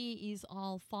Sang Lee is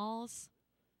all false.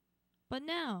 But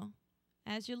now,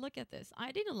 as you look at this,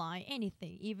 I didn't lie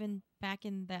anything, even back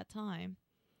in that time.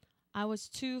 I was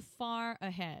too far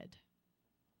ahead.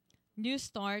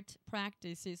 Newstart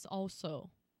practice is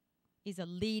also a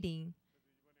leading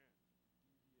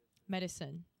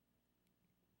medicine.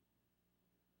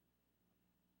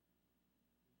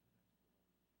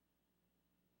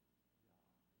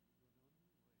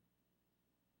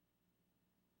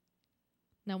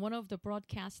 Now, one of the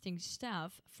broadcasting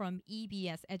staff from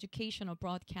EBS, Educational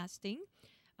Broadcasting,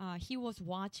 he was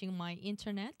watching my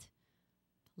internet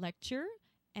lecture.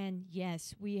 And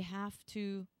yes, we have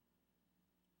to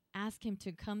ask him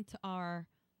to come to our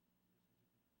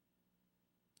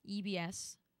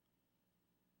EBS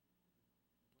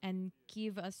and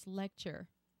give us lecture.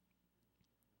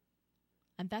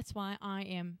 And that's why I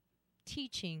am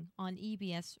teaching on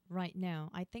EBS right now.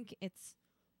 I think it's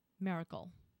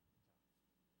miracle.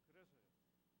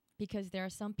 Because there are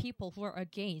some people who are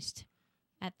against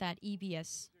at that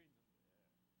EBS.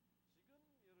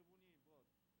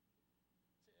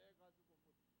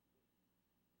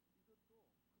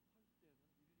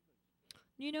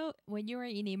 You know, when you're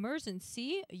in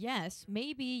emergency, yes,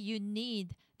 maybe you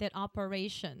need that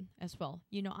operation as well.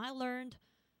 You know, I learned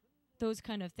those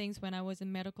kind of things when I was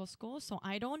in medical school, so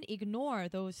I don't ignore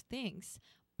those things.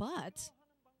 But,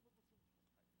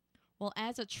 well,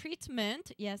 as a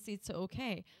treatment, yes, it's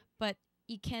okay. But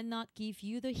it cannot give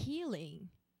you the healing.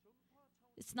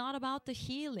 It's not about the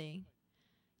healing.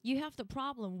 You have the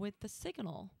problem with the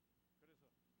signal.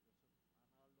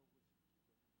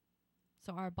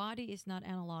 So our body is not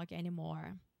analog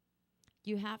anymore.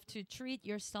 You have to treat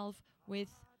yourself with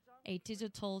a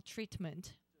digital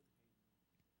treatment.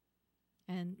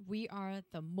 And we are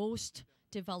the most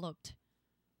developed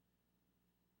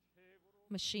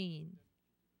machine,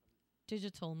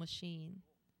 digital machine.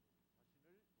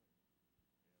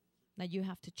 Now you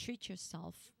have to treat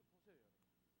yourself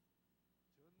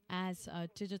as a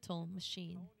digital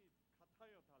machine.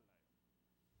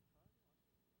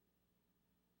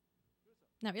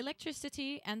 Now,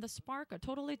 electricity and the spark are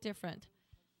totally different.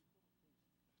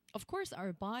 Of course,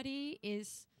 our body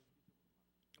is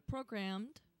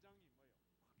programmed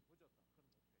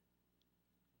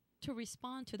to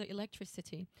respond to the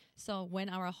electricity. So when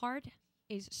our heart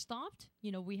is stopped,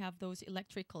 you know, we have those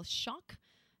electrical shock,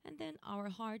 and then our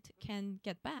heart can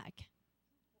get back.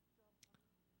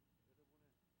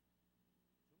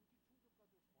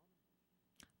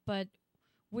 But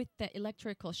with the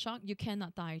electrical shock, you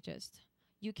cannot digest.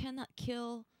 You cannot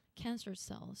kill cancer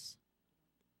cells.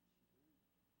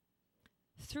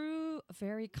 Through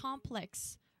very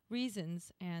complex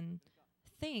reasons and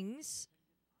things,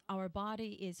 our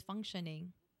body is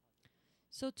functioning.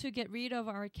 So to get rid of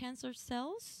our cancer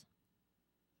cells,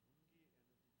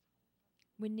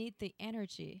 we need the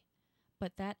energy.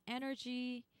 But that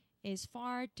energy is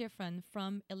far different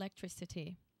from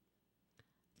electricity.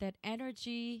 That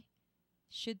energy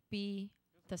should be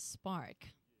the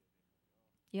spark.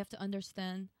 You have to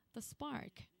understand the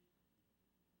spark.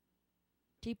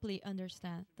 Deeply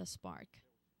understand the spark.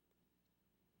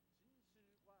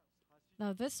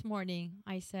 Now this morning,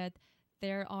 I said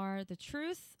there are the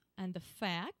truth and the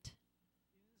fact.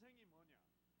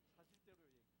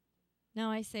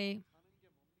 Now I say,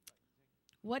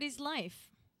 what is life?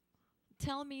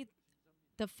 Tell me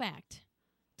the fact.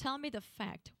 Tell me the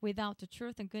fact without the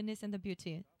truth and goodness and the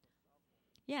beauty.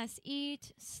 Yes,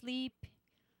 eat, sleep,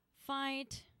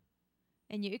 fight,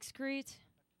 and you excrete.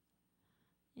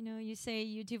 You know, you say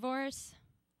you divorce.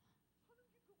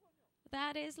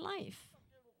 That is life.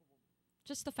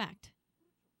 Just a fact.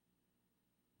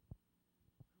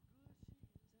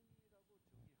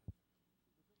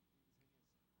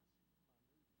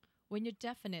 When you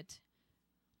definite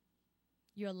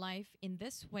your life in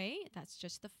this way, that's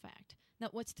just a fact. Now,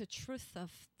 what's the truth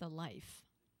of the life?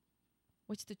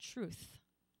 What's the truth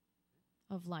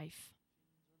of life?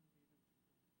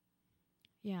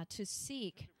 Yeah, to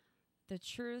seek the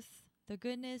truth, the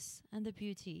goodness, and the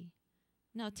beauty.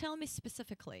 Now, tell me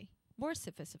specifically, more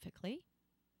specifically,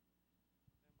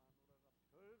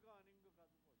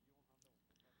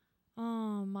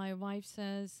 My wife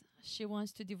says she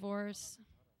wants to divorce.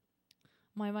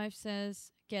 My wife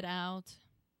says, get out.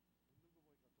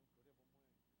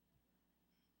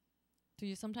 Do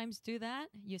you sometimes do that?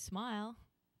 You smile.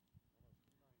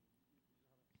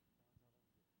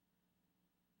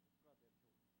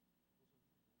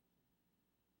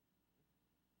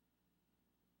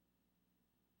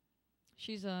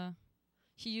 She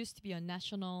used to be a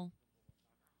national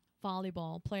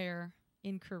volleyball player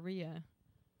in Korea.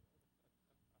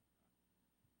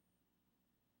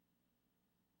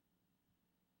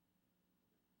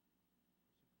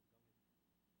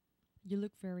 You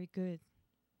look very good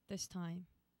this time.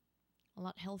 A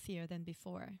lot healthier than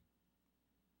before.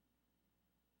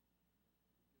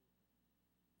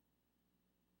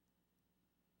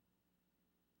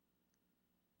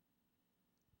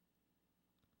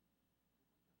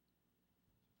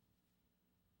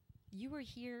 You were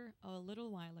here a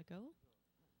little while ago.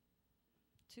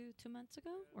 Two months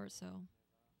ago or so.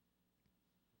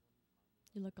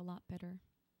 You look a lot better.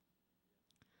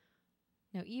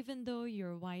 Now, even though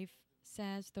your wife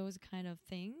says those kind of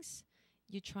things,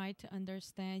 you try to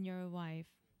understand your wife.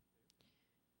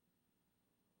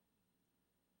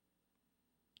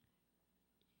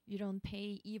 You don't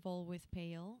pay evil with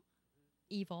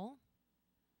evil.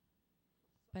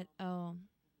 But,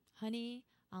 honey,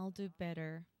 I'll do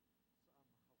better.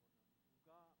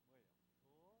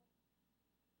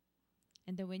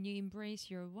 And then when you embrace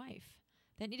your wife,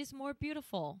 then it is more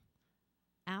beautiful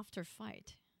after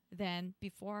fight than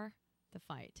before the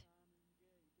fight.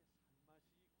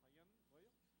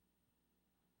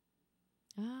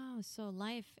 Oh, so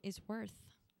life is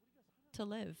worth to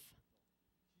live.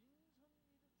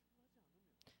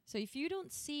 So if you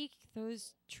don't seek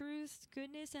those truth,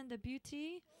 goodness, and the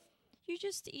beauty, you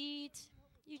just eat,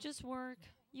 you just work,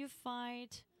 you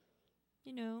fight,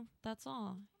 that's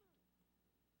all.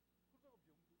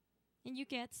 And you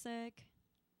get sick,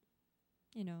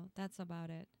 that's about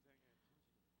it.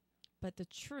 But the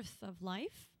truth of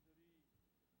life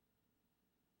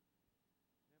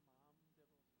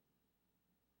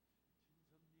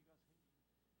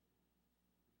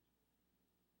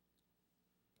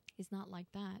is not like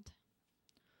that.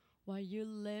 While you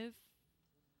live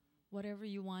whatever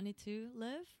you wanted to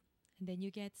live, and then you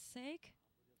get sick.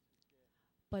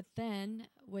 But then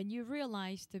when you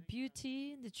realize the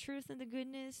beauty, the truth, and the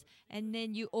goodness, and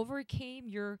then you overcame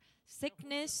your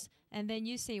sickness, and then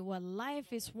you say, well,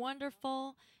 life is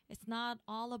wonderful. It's not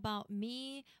all about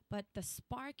me, but the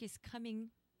spark is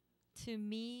coming to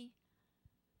me.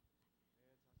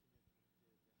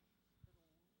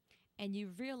 And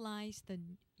you realize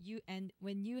and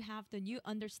when you have the new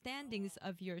understandings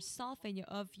of yourself and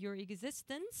of your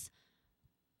existence,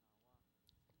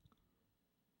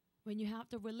 when you have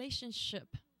the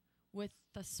relationship with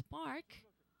the spark,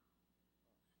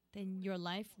 then your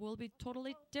life will be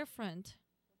totally different.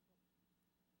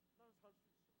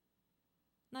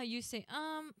 Now you say,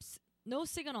 no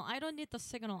signal. I don't need the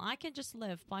signal. I can just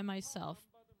live by myself.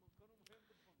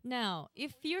 Now,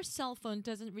 if your cell phone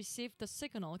doesn't receive the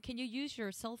signal, can you use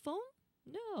your cell phone?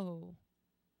 No.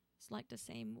 It's like the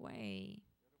same way.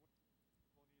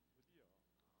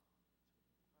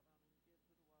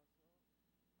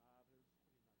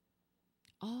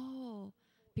 Oh,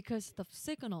 because the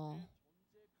signal.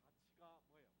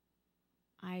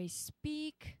 I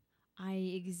speak, I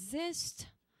exist.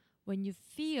 When you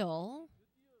feel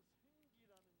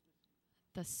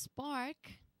the spark,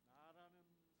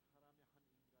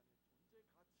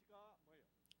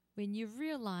 when you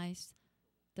realize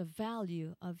the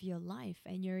value of your life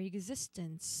and your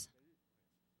existence,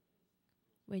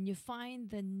 when you find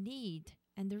the need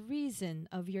and the reason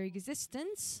of your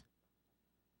existence,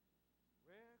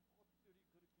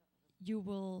 you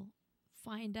will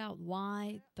find out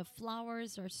why the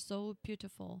flowers are so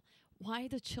beautiful, why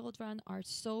the children are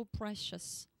so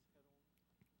precious.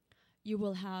 You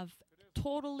will have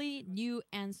totally new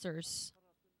answers.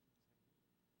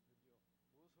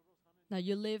 Now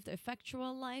you lived an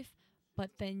effectual life,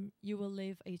 but then you will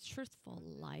live a truthful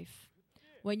life.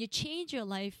 When you change your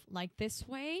life like this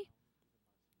way,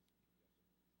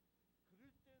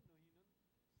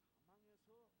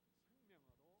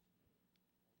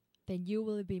 then you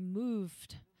will be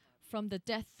moved from the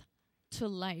death to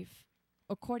life,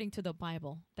 according to the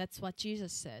Bible. That's what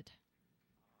Jesus said.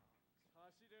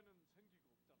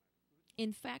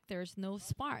 In fact, there's no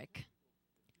spark.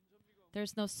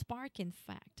 There's no spark, in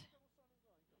fact.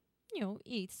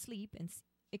 Eat, sleep, and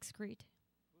excrete.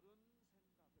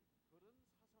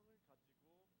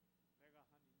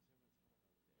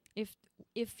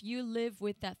 If you live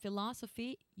with that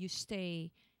philosophy, you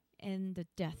stay in the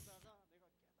death,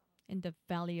 in the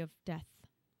valley of death.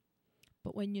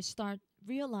 But when you start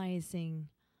realizing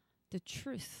the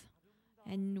truth,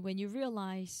 and when you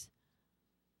realize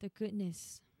the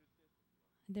goodness,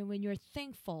 and then when you're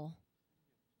thankful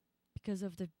because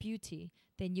of the beauty,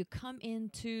 then you come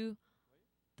into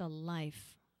the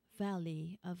life,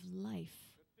 valley of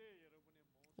life.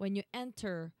 When you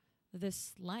enter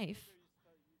this life,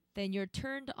 then your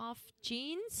turned off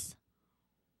genes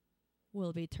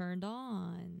will be turned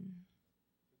on.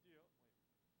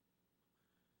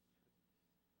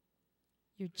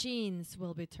 Your genes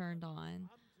will be turned on.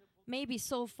 Maybe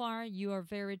so far you are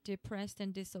very depressed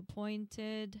and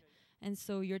disappointed, and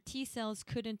so your T cells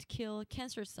couldn't kill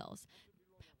cancer cells.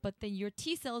 But then your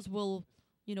T cells will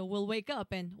wake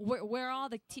up and where are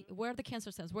the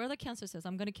cancer cells? Where are the cancer cells?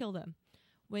 I'm going to kill them.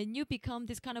 When you become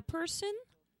this kind of person,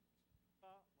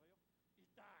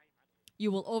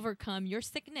 you will overcome your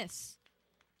sickness.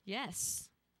 Yes.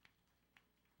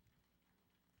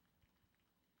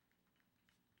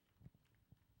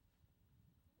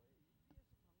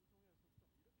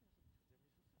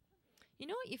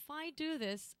 If I do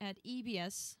this at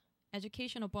EBS,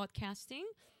 Educational Broadcasting,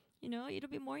 it'll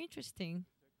be more interesting.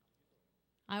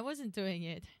 I wasn't doing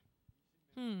it.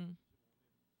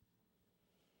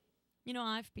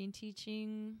 I've been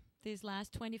teaching these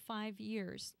last 25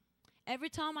 years. Every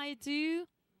time I do,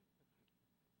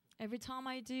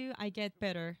 I get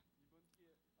better.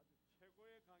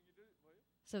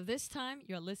 So this time,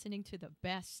 you're listening to the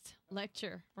best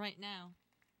lecture right now.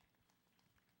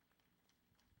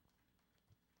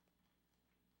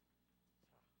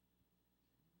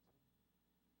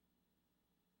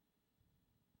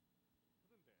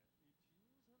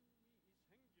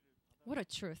 What a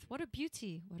truth, what a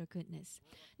beauty, what a goodness.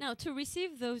 Now, to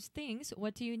receive those things,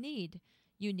 what do you need?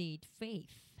 You need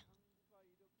faith.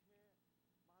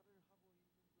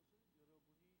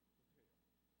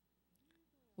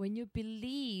 When you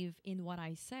believe in what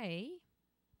I say,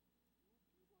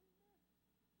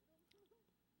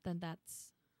 then that's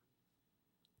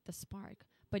the spark.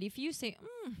 But if you say,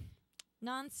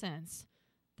 nonsense,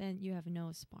 then you have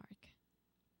no spark.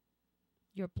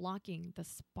 You're blocking the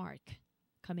spark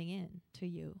coming in to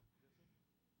you.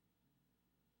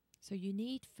 So you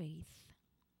need faith.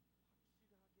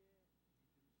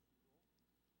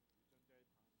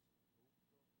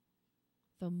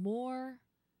 The more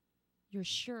you're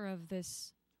sure of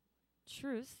this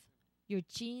truth, your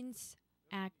genes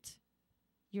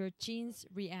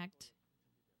react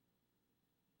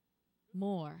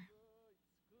more.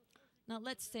 Now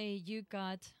let's say you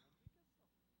got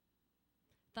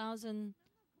 $1,000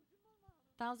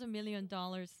 million,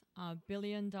 $1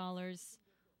 billion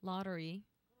lottery.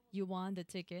 You won the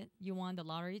ticket. You won the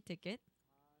lottery ticket.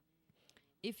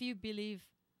 If you believe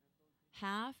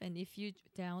half and if you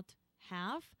doubt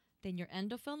half, then your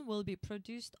endorphin will be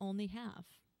produced only half.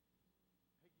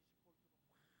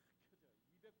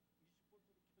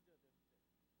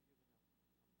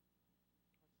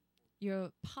 Your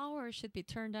power should be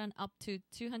turned on up to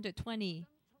 220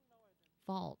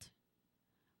 volt.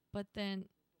 But then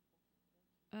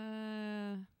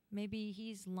maybe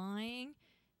he's lying.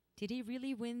 Did he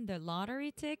really win the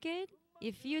lottery ticket?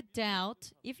 If you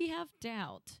have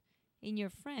doubt in your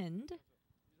friend,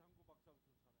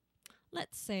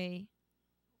 let's say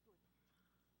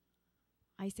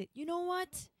I said, you know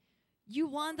what? You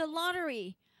won the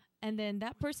lottery. And then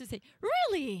that person said,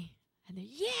 really? And then,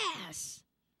 yes.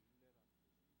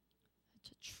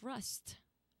 Trust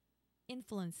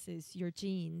influences your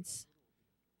genes.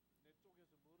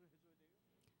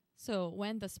 So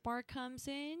when the spark comes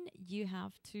in, you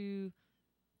have to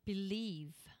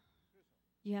believe.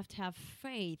 You have to have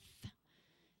faith.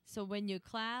 So when you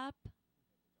clap,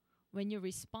 when you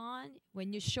respond,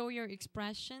 when you show your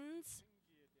expressions,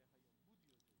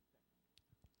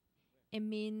 it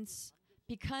means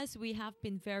because we have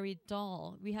been very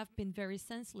dull, we have been very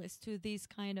senseless to this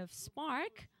kind of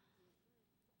spark,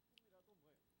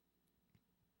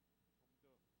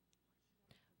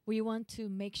 we want to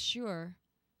make sure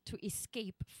to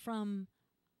escape from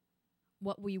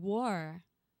what we were,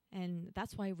 and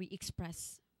that's why we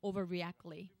express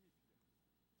overreactly.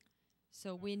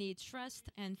 So we need trust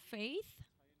and faith.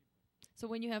 So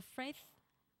when you have faith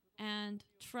and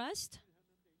trust,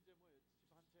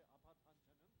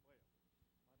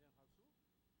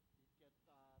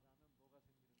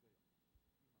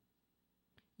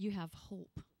 you have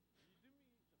hope.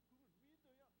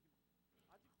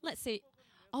 Let's say,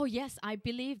 oh yes, I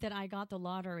believe that I got the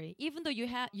lottery. Even though you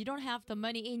don't have the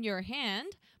money in your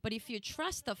hand, but if you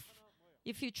trust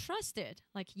it,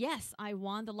 like yes, I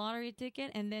won the lottery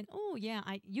ticket, and then oh yeah,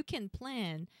 you can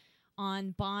plan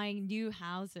on buying new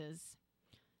houses.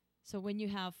 So when you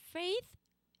have faith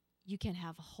you can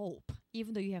have hope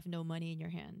even though you have no money in your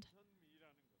hand.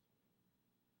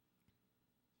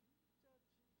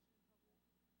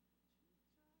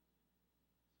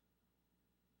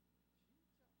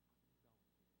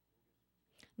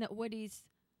 Now, what is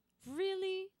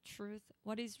really truth?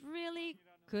 What is really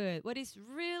good? What is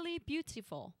really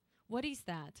beautiful? What is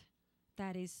that?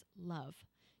 That is love.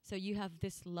 So you have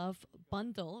this love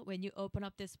bundle. When you open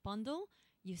up this bundle,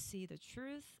 you see the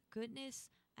truth,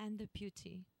 goodness, and the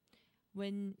beauty.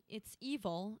 When it's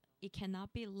evil, it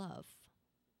cannot be love.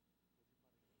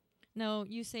 No,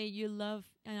 you say you love,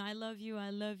 and I love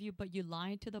you, but you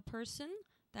lie to the person.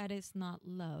 That is not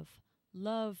love.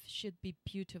 Love should be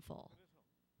beautiful.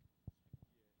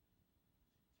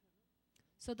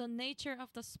 So the nature of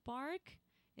the spark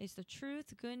is the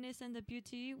truth, goodness, and the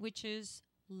beauty, which is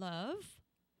love.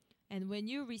 And when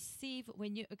you receive,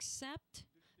 when you accept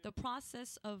the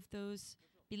process of those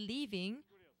believing,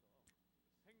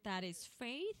 that is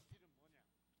faith,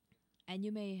 and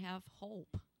you may have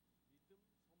hope.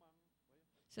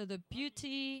 So the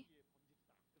beauty,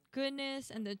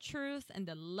 goodness, and the truth, and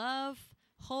the love,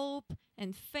 hope,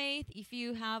 and faith, if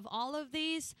you have all of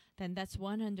these, then that's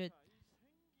 100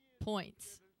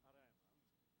 points.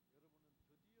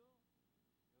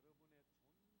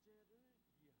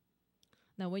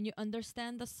 Now, when you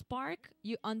understand the spark,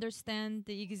 you understand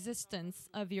the existence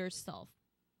of yourself.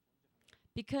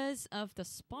 Because of the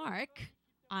spark,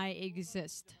 I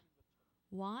exist.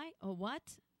 Why or what?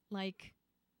 Like,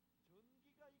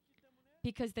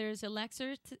 because there's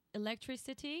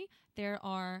electricity, there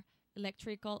are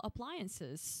electrical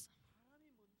appliances.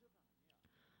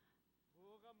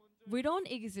 We don't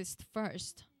exist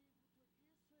first.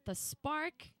 The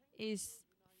spark is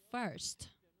first.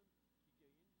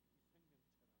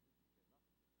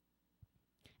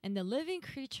 And the living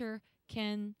creature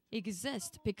can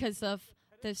exist because of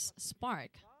this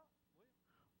spark.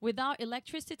 Without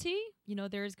electricity,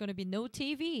 there's going to be no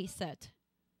TV set.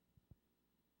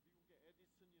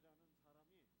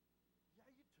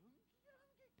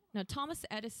 Now, Thomas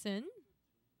Edison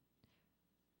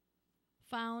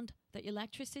found the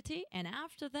electricity, and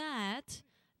after that,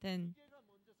 then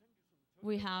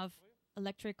we have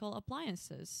electrical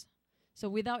appliances. So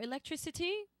without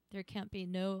electricity, there can't be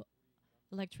no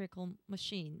electrical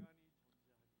machine.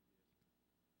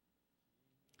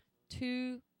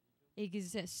 To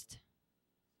exist,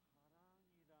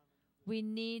 we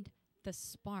need the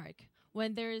spark.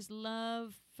 When there is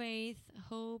love, faith,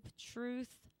 hope,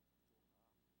 truth,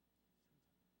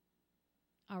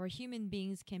 our human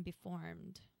beings can be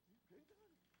formed.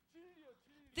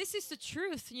 This is the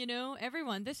truth,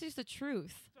 everyone. This is the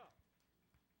truth.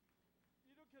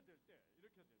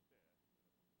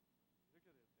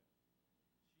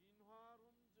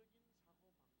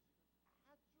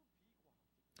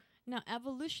 Now,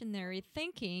 evolutionary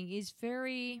thinking is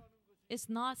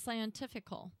not scientific.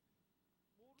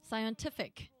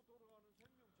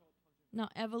 Now,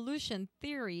 evolution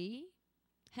theory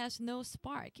has no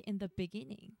spark in the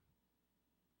beginning.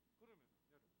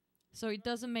 So it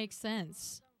doesn't make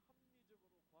sense.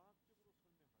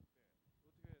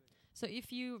 So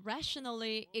if you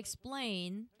rationally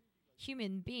explain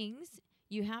human beings,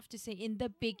 you have to say in the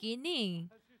beginning,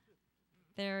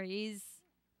 there is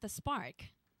the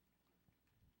spark.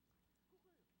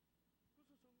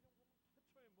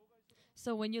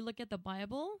 So when you look at the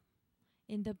Bible,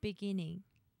 in the beginning,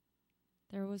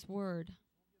 there was Word.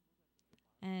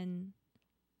 And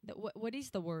what is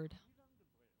the Word?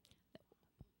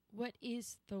 What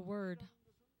is the Word?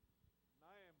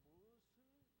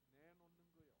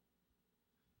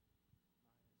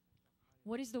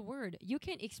 What is the Word? You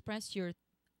can express your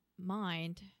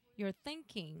mind, your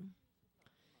thinking.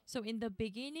 So in the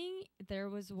beginning, there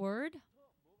was Word.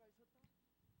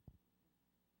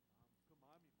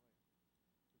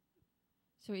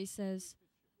 So it says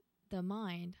the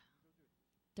mind,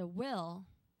 the will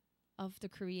of the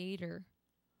Creator,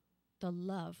 the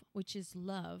love, which is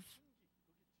love,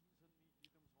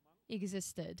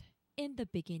 existed in the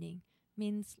beginning.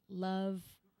 Means love,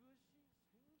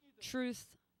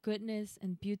 truth, goodness,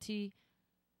 and beauty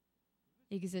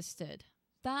existed.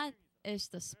 That is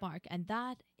the spark, and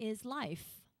that is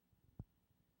life.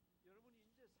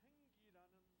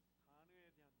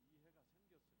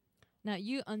 Now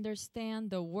you understand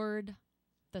the word,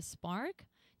 the spark.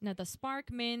 Now the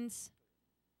spark means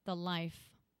the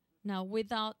life. Now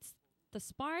without the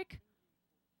spark,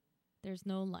 there's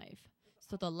no life.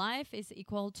 So the life is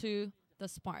equal to the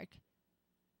spark.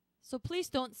 So please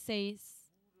don't say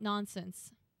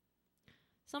nonsense.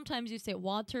 Sometimes you say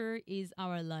water is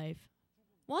our life.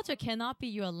 Water cannot be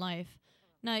your life.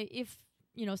 Now if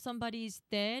somebody is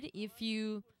dead, if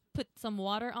you put some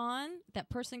water on, that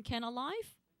person can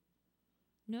alive?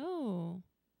 No.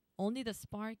 Only the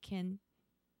spark can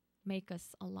make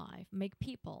us alive, make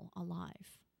people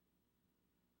alive.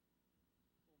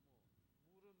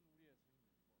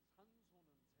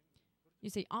 You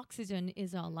say oxygen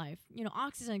is alive. You know,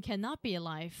 oxygen cannot be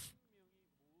alive.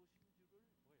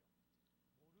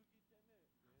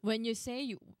 When you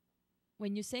say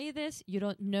this, you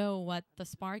don't know what the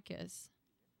spark is,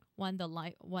 what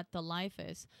the life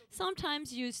is.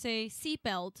 Sometimes you say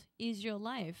seatbelt is your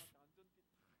life.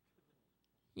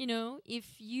 You know,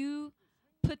 if you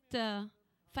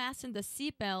fasten the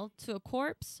seatbelt to a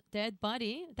corpse, dead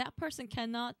body, that person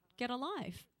cannot get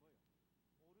alive.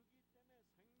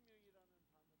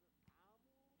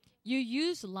 You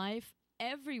use life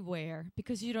everywhere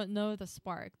because you don't know the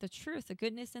spark, the truth, the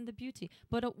goodness, and the beauty.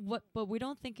 But we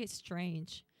don't think it's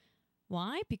strange.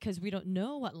 Why? Because we don't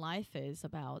know what life is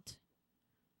about.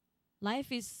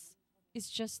 Life is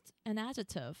just an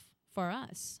adjective for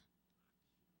us.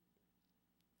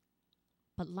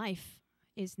 But life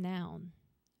is noun.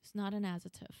 It's not an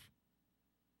adjective.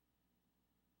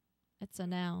 It's a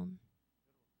noun.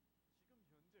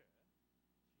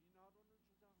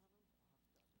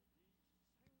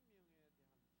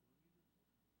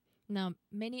 Now,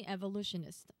 many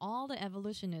evolutionists, all the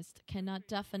evolutionists cannot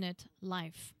definite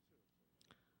life.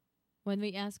 When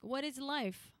we ask, what is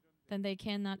life? Then they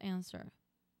cannot answer.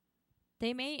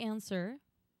 They may answer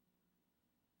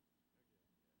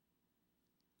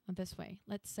this way.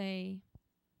 Let's say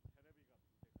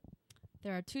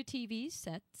there are two TV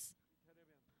sets.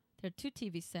 There are two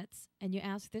TV sets, and you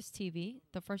ask this TV,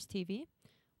 the first TV,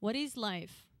 what is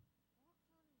life?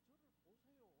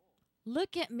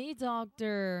 Look at me,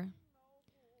 doctor.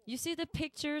 You see the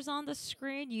pictures on the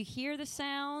screen, you hear the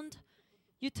sound,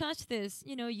 you touch this,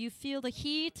 you know, you feel the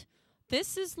heat.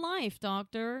 This is life,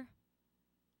 doctor.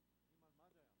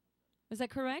 Is that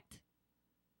correct?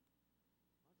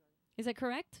 Is that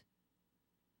correct?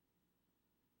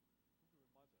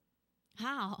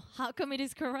 How? How come it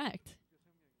is correct?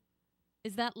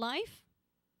 Is that life?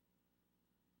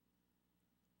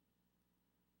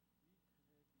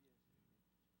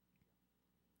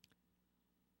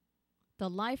 The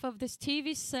life of this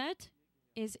TV set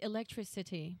is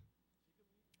electricity.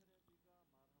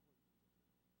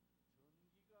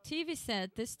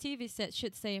 This TV set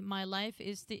should say, my life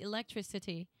is the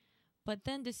electricity. But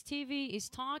then this TV is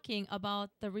talking about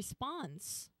the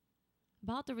response.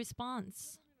 About the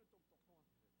response.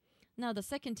 Now the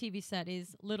second TV set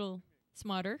is a little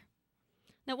smarter.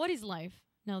 Now what is life?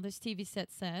 Now this TV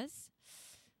set says,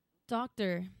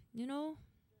 doctor, you know,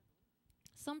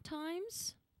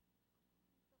 sometimes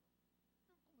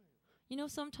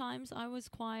I was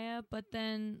quiet, but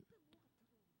then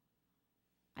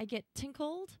I get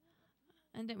tinkled.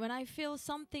 And then when I feel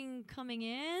something coming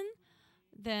in,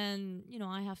 then, you know,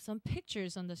 I have some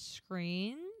pictures on the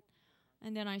screen.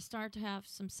 And then I start to have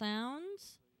some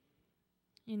sounds,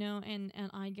 you know, and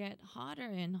I get hotter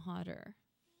and hotter.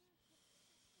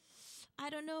 I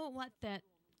don't know what that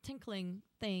tinkling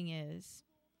thing is.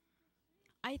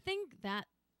 I think that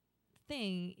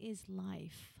thing is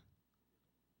life.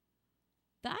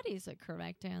 That is a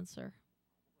correct answer.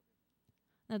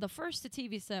 Now, the first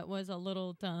TV set was a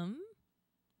little dumb.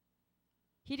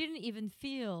 He didn't even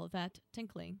feel that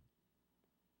tinkling.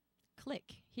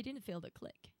 Click. He didn't feel the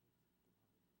click.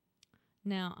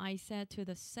 Now, I said to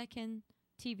the second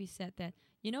TV set that,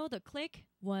 you know, the click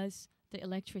was the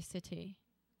electricity.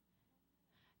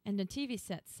 And the TV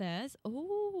set says,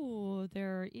 oh,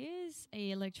 there is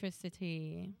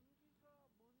electricity.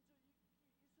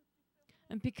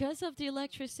 And because of the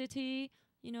electricity,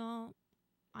 you know,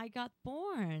 I got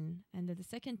born. And then the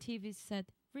second TV set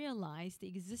realized the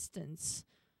existence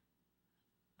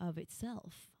of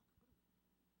itself.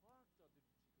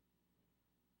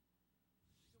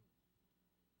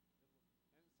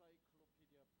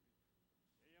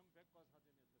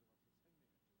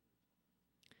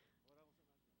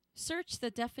 Search the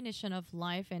definition of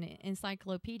life in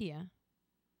encyclopedia.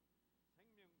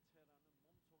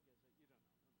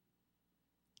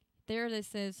 There it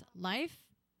says life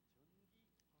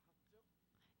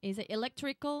is an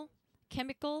electrical,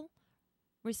 chemical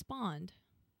respond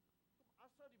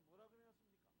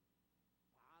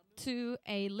to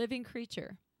a living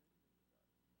creature.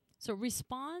 So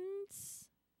response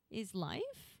is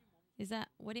life? Is that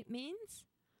what it means?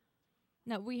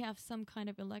 Now we have some kind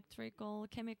of electrical,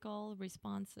 chemical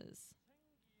responses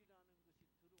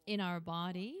in our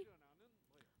body,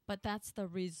 but that's the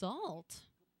result.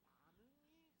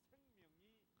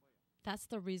 That's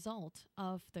the result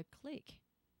of the click.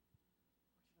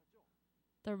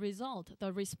 the result,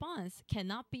 the response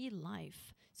cannot be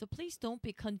life. So please don't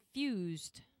be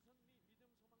confused.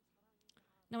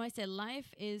 Now I said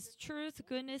life is truth,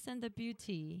 goodness, and the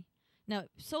beauty. Now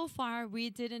so far we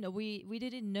didn't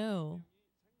know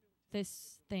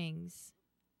these things.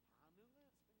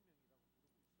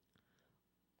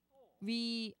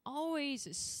 We always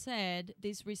said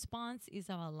this response is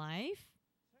our life.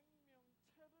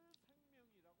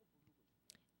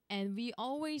 And we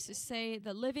always say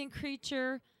the living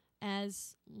creature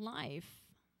as life.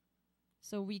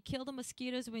 So we kill the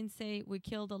mosquitoes when say we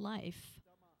kill the life.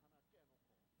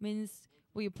 Means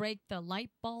we break the light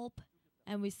bulb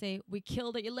and we say we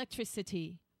kill the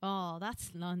electricity. Oh,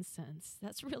 that's nonsense.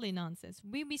 That's really nonsense.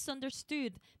 We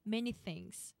misunderstood many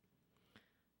things.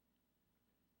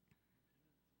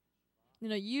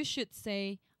 You should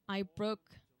say, I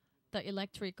broke the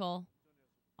electrical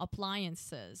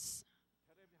appliances.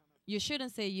 You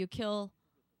shouldn't say you kill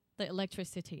the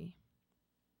electricity.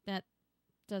 That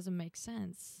doesn't make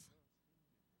sense.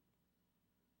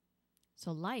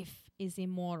 So life is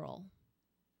immoral.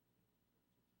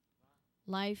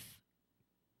 Life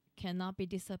cannot be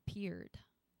disappeared.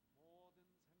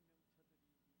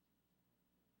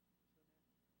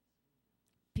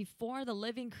 Before the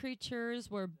living creatures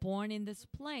were born in this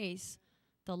place,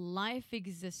 the life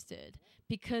existed.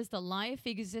 Because the life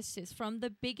exists from the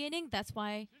beginning, that's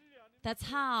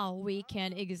how we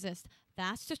can exist.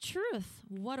 That's the truth.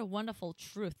 What a wonderful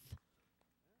truth.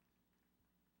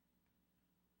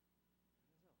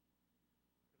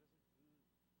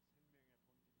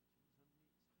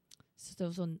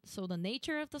 So the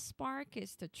nature of the spark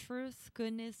is the truth,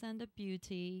 goodness, and the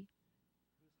beauty.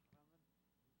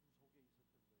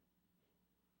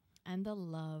 And the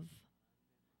love.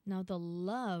 Now the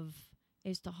love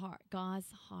is the heart,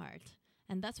 God's heart.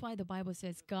 And that's why the Bible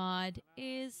says God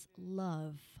is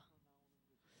love.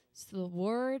 So the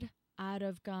word out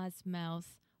of God's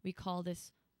mouth, we call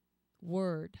this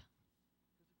word.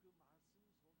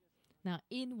 Now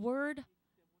in word,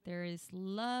 there is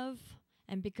love.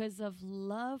 And because of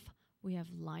love, we have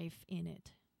life in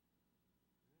it.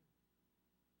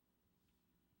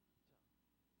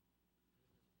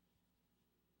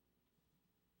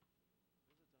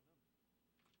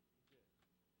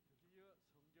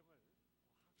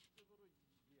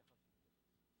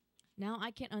 Now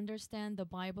I can understand the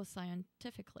Bible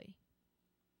scientifically.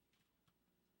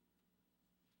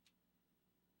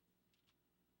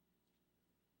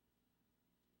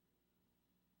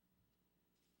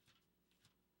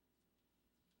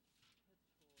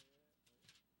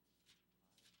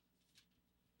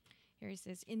 Here it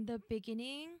says, in the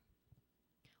beginning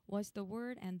was the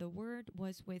Word, and the Word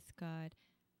was with God,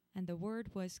 and the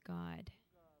Word was God.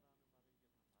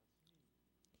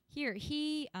 Here,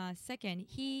 he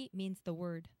means the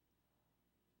Word.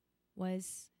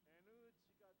 Was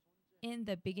in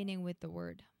the beginning with the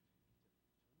Word.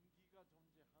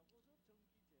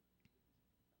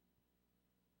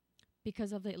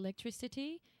 Because of the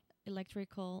electricity,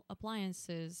 electrical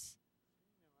appliances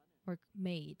were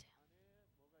made.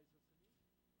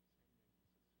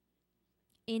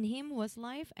 In him was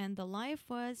life, and the life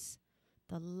was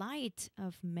the light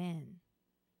of men.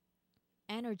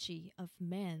 Energy of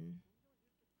men.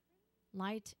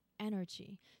 Light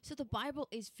energy. So the Bible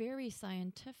is very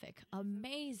scientific,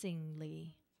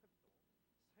 amazingly.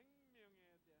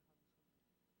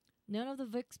 None of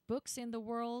the books in the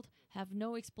world have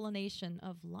no explanation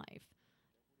of life.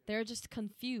 They're just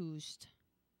confused.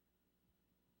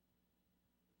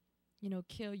 You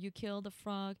kill the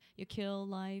frog, you kill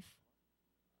life.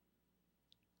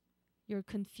 You're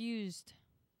confused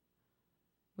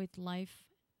with life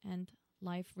and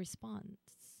life response.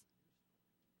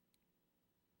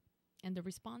 And the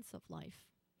response of life.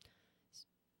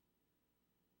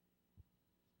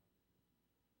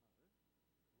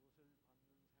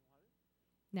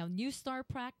 Now, Newstart,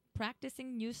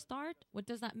 practicing Newstart, what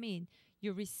does that mean?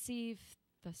 You receive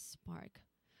the spark.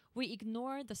 We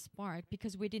ignore the spark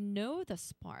because we didn't know the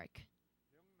spark.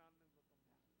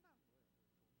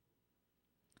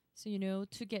 So,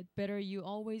 to get better, you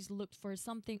always look for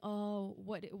something. Oh,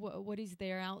 what is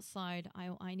there outside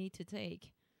I need to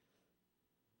take?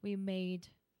 We made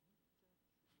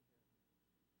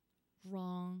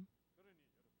wrong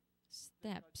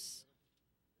steps.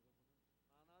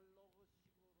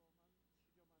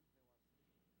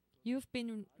 You've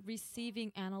been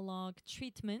receiving analog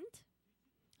treatment,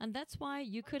 and that's why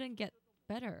you couldn't get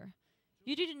better.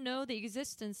 You didn't know the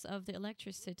existence of the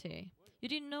electricity. You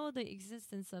didn't know the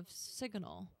existence of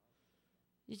signal.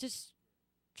 You just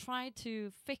tried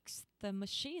to fix the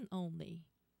machine only.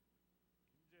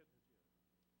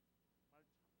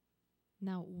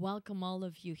 Now, welcome all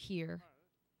of you here.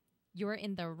 You're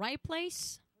in the right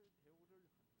place.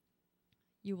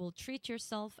 You will treat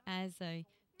yourself as a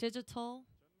digital.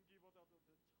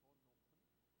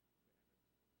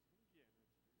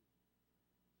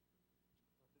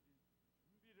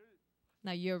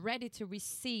 Now you're ready to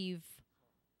receive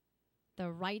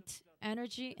the right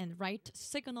energy and right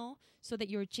signal so that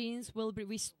your genes will be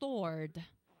restored.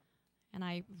 And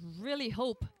I really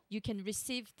hope you can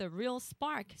receive the real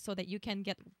spark so that you can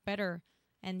get better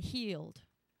and healed.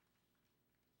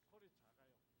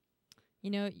 You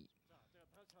know,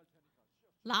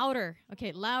 louder.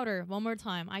 Okay, louder. One more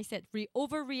time. I said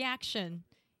overreaction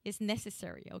is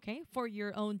necessary, okay, for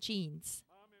your own genes.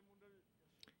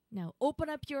 Now, open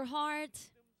up your heart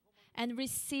and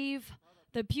receive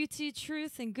the beauty,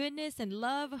 truth, and goodness, and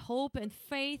love, hope, and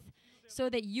faith so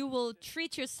that you will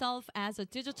treat yourself as a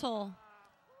digital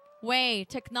way,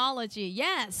 technology.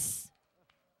 Yes.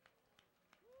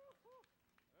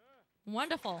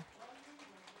 Wonderful.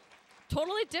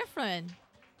 Totally different.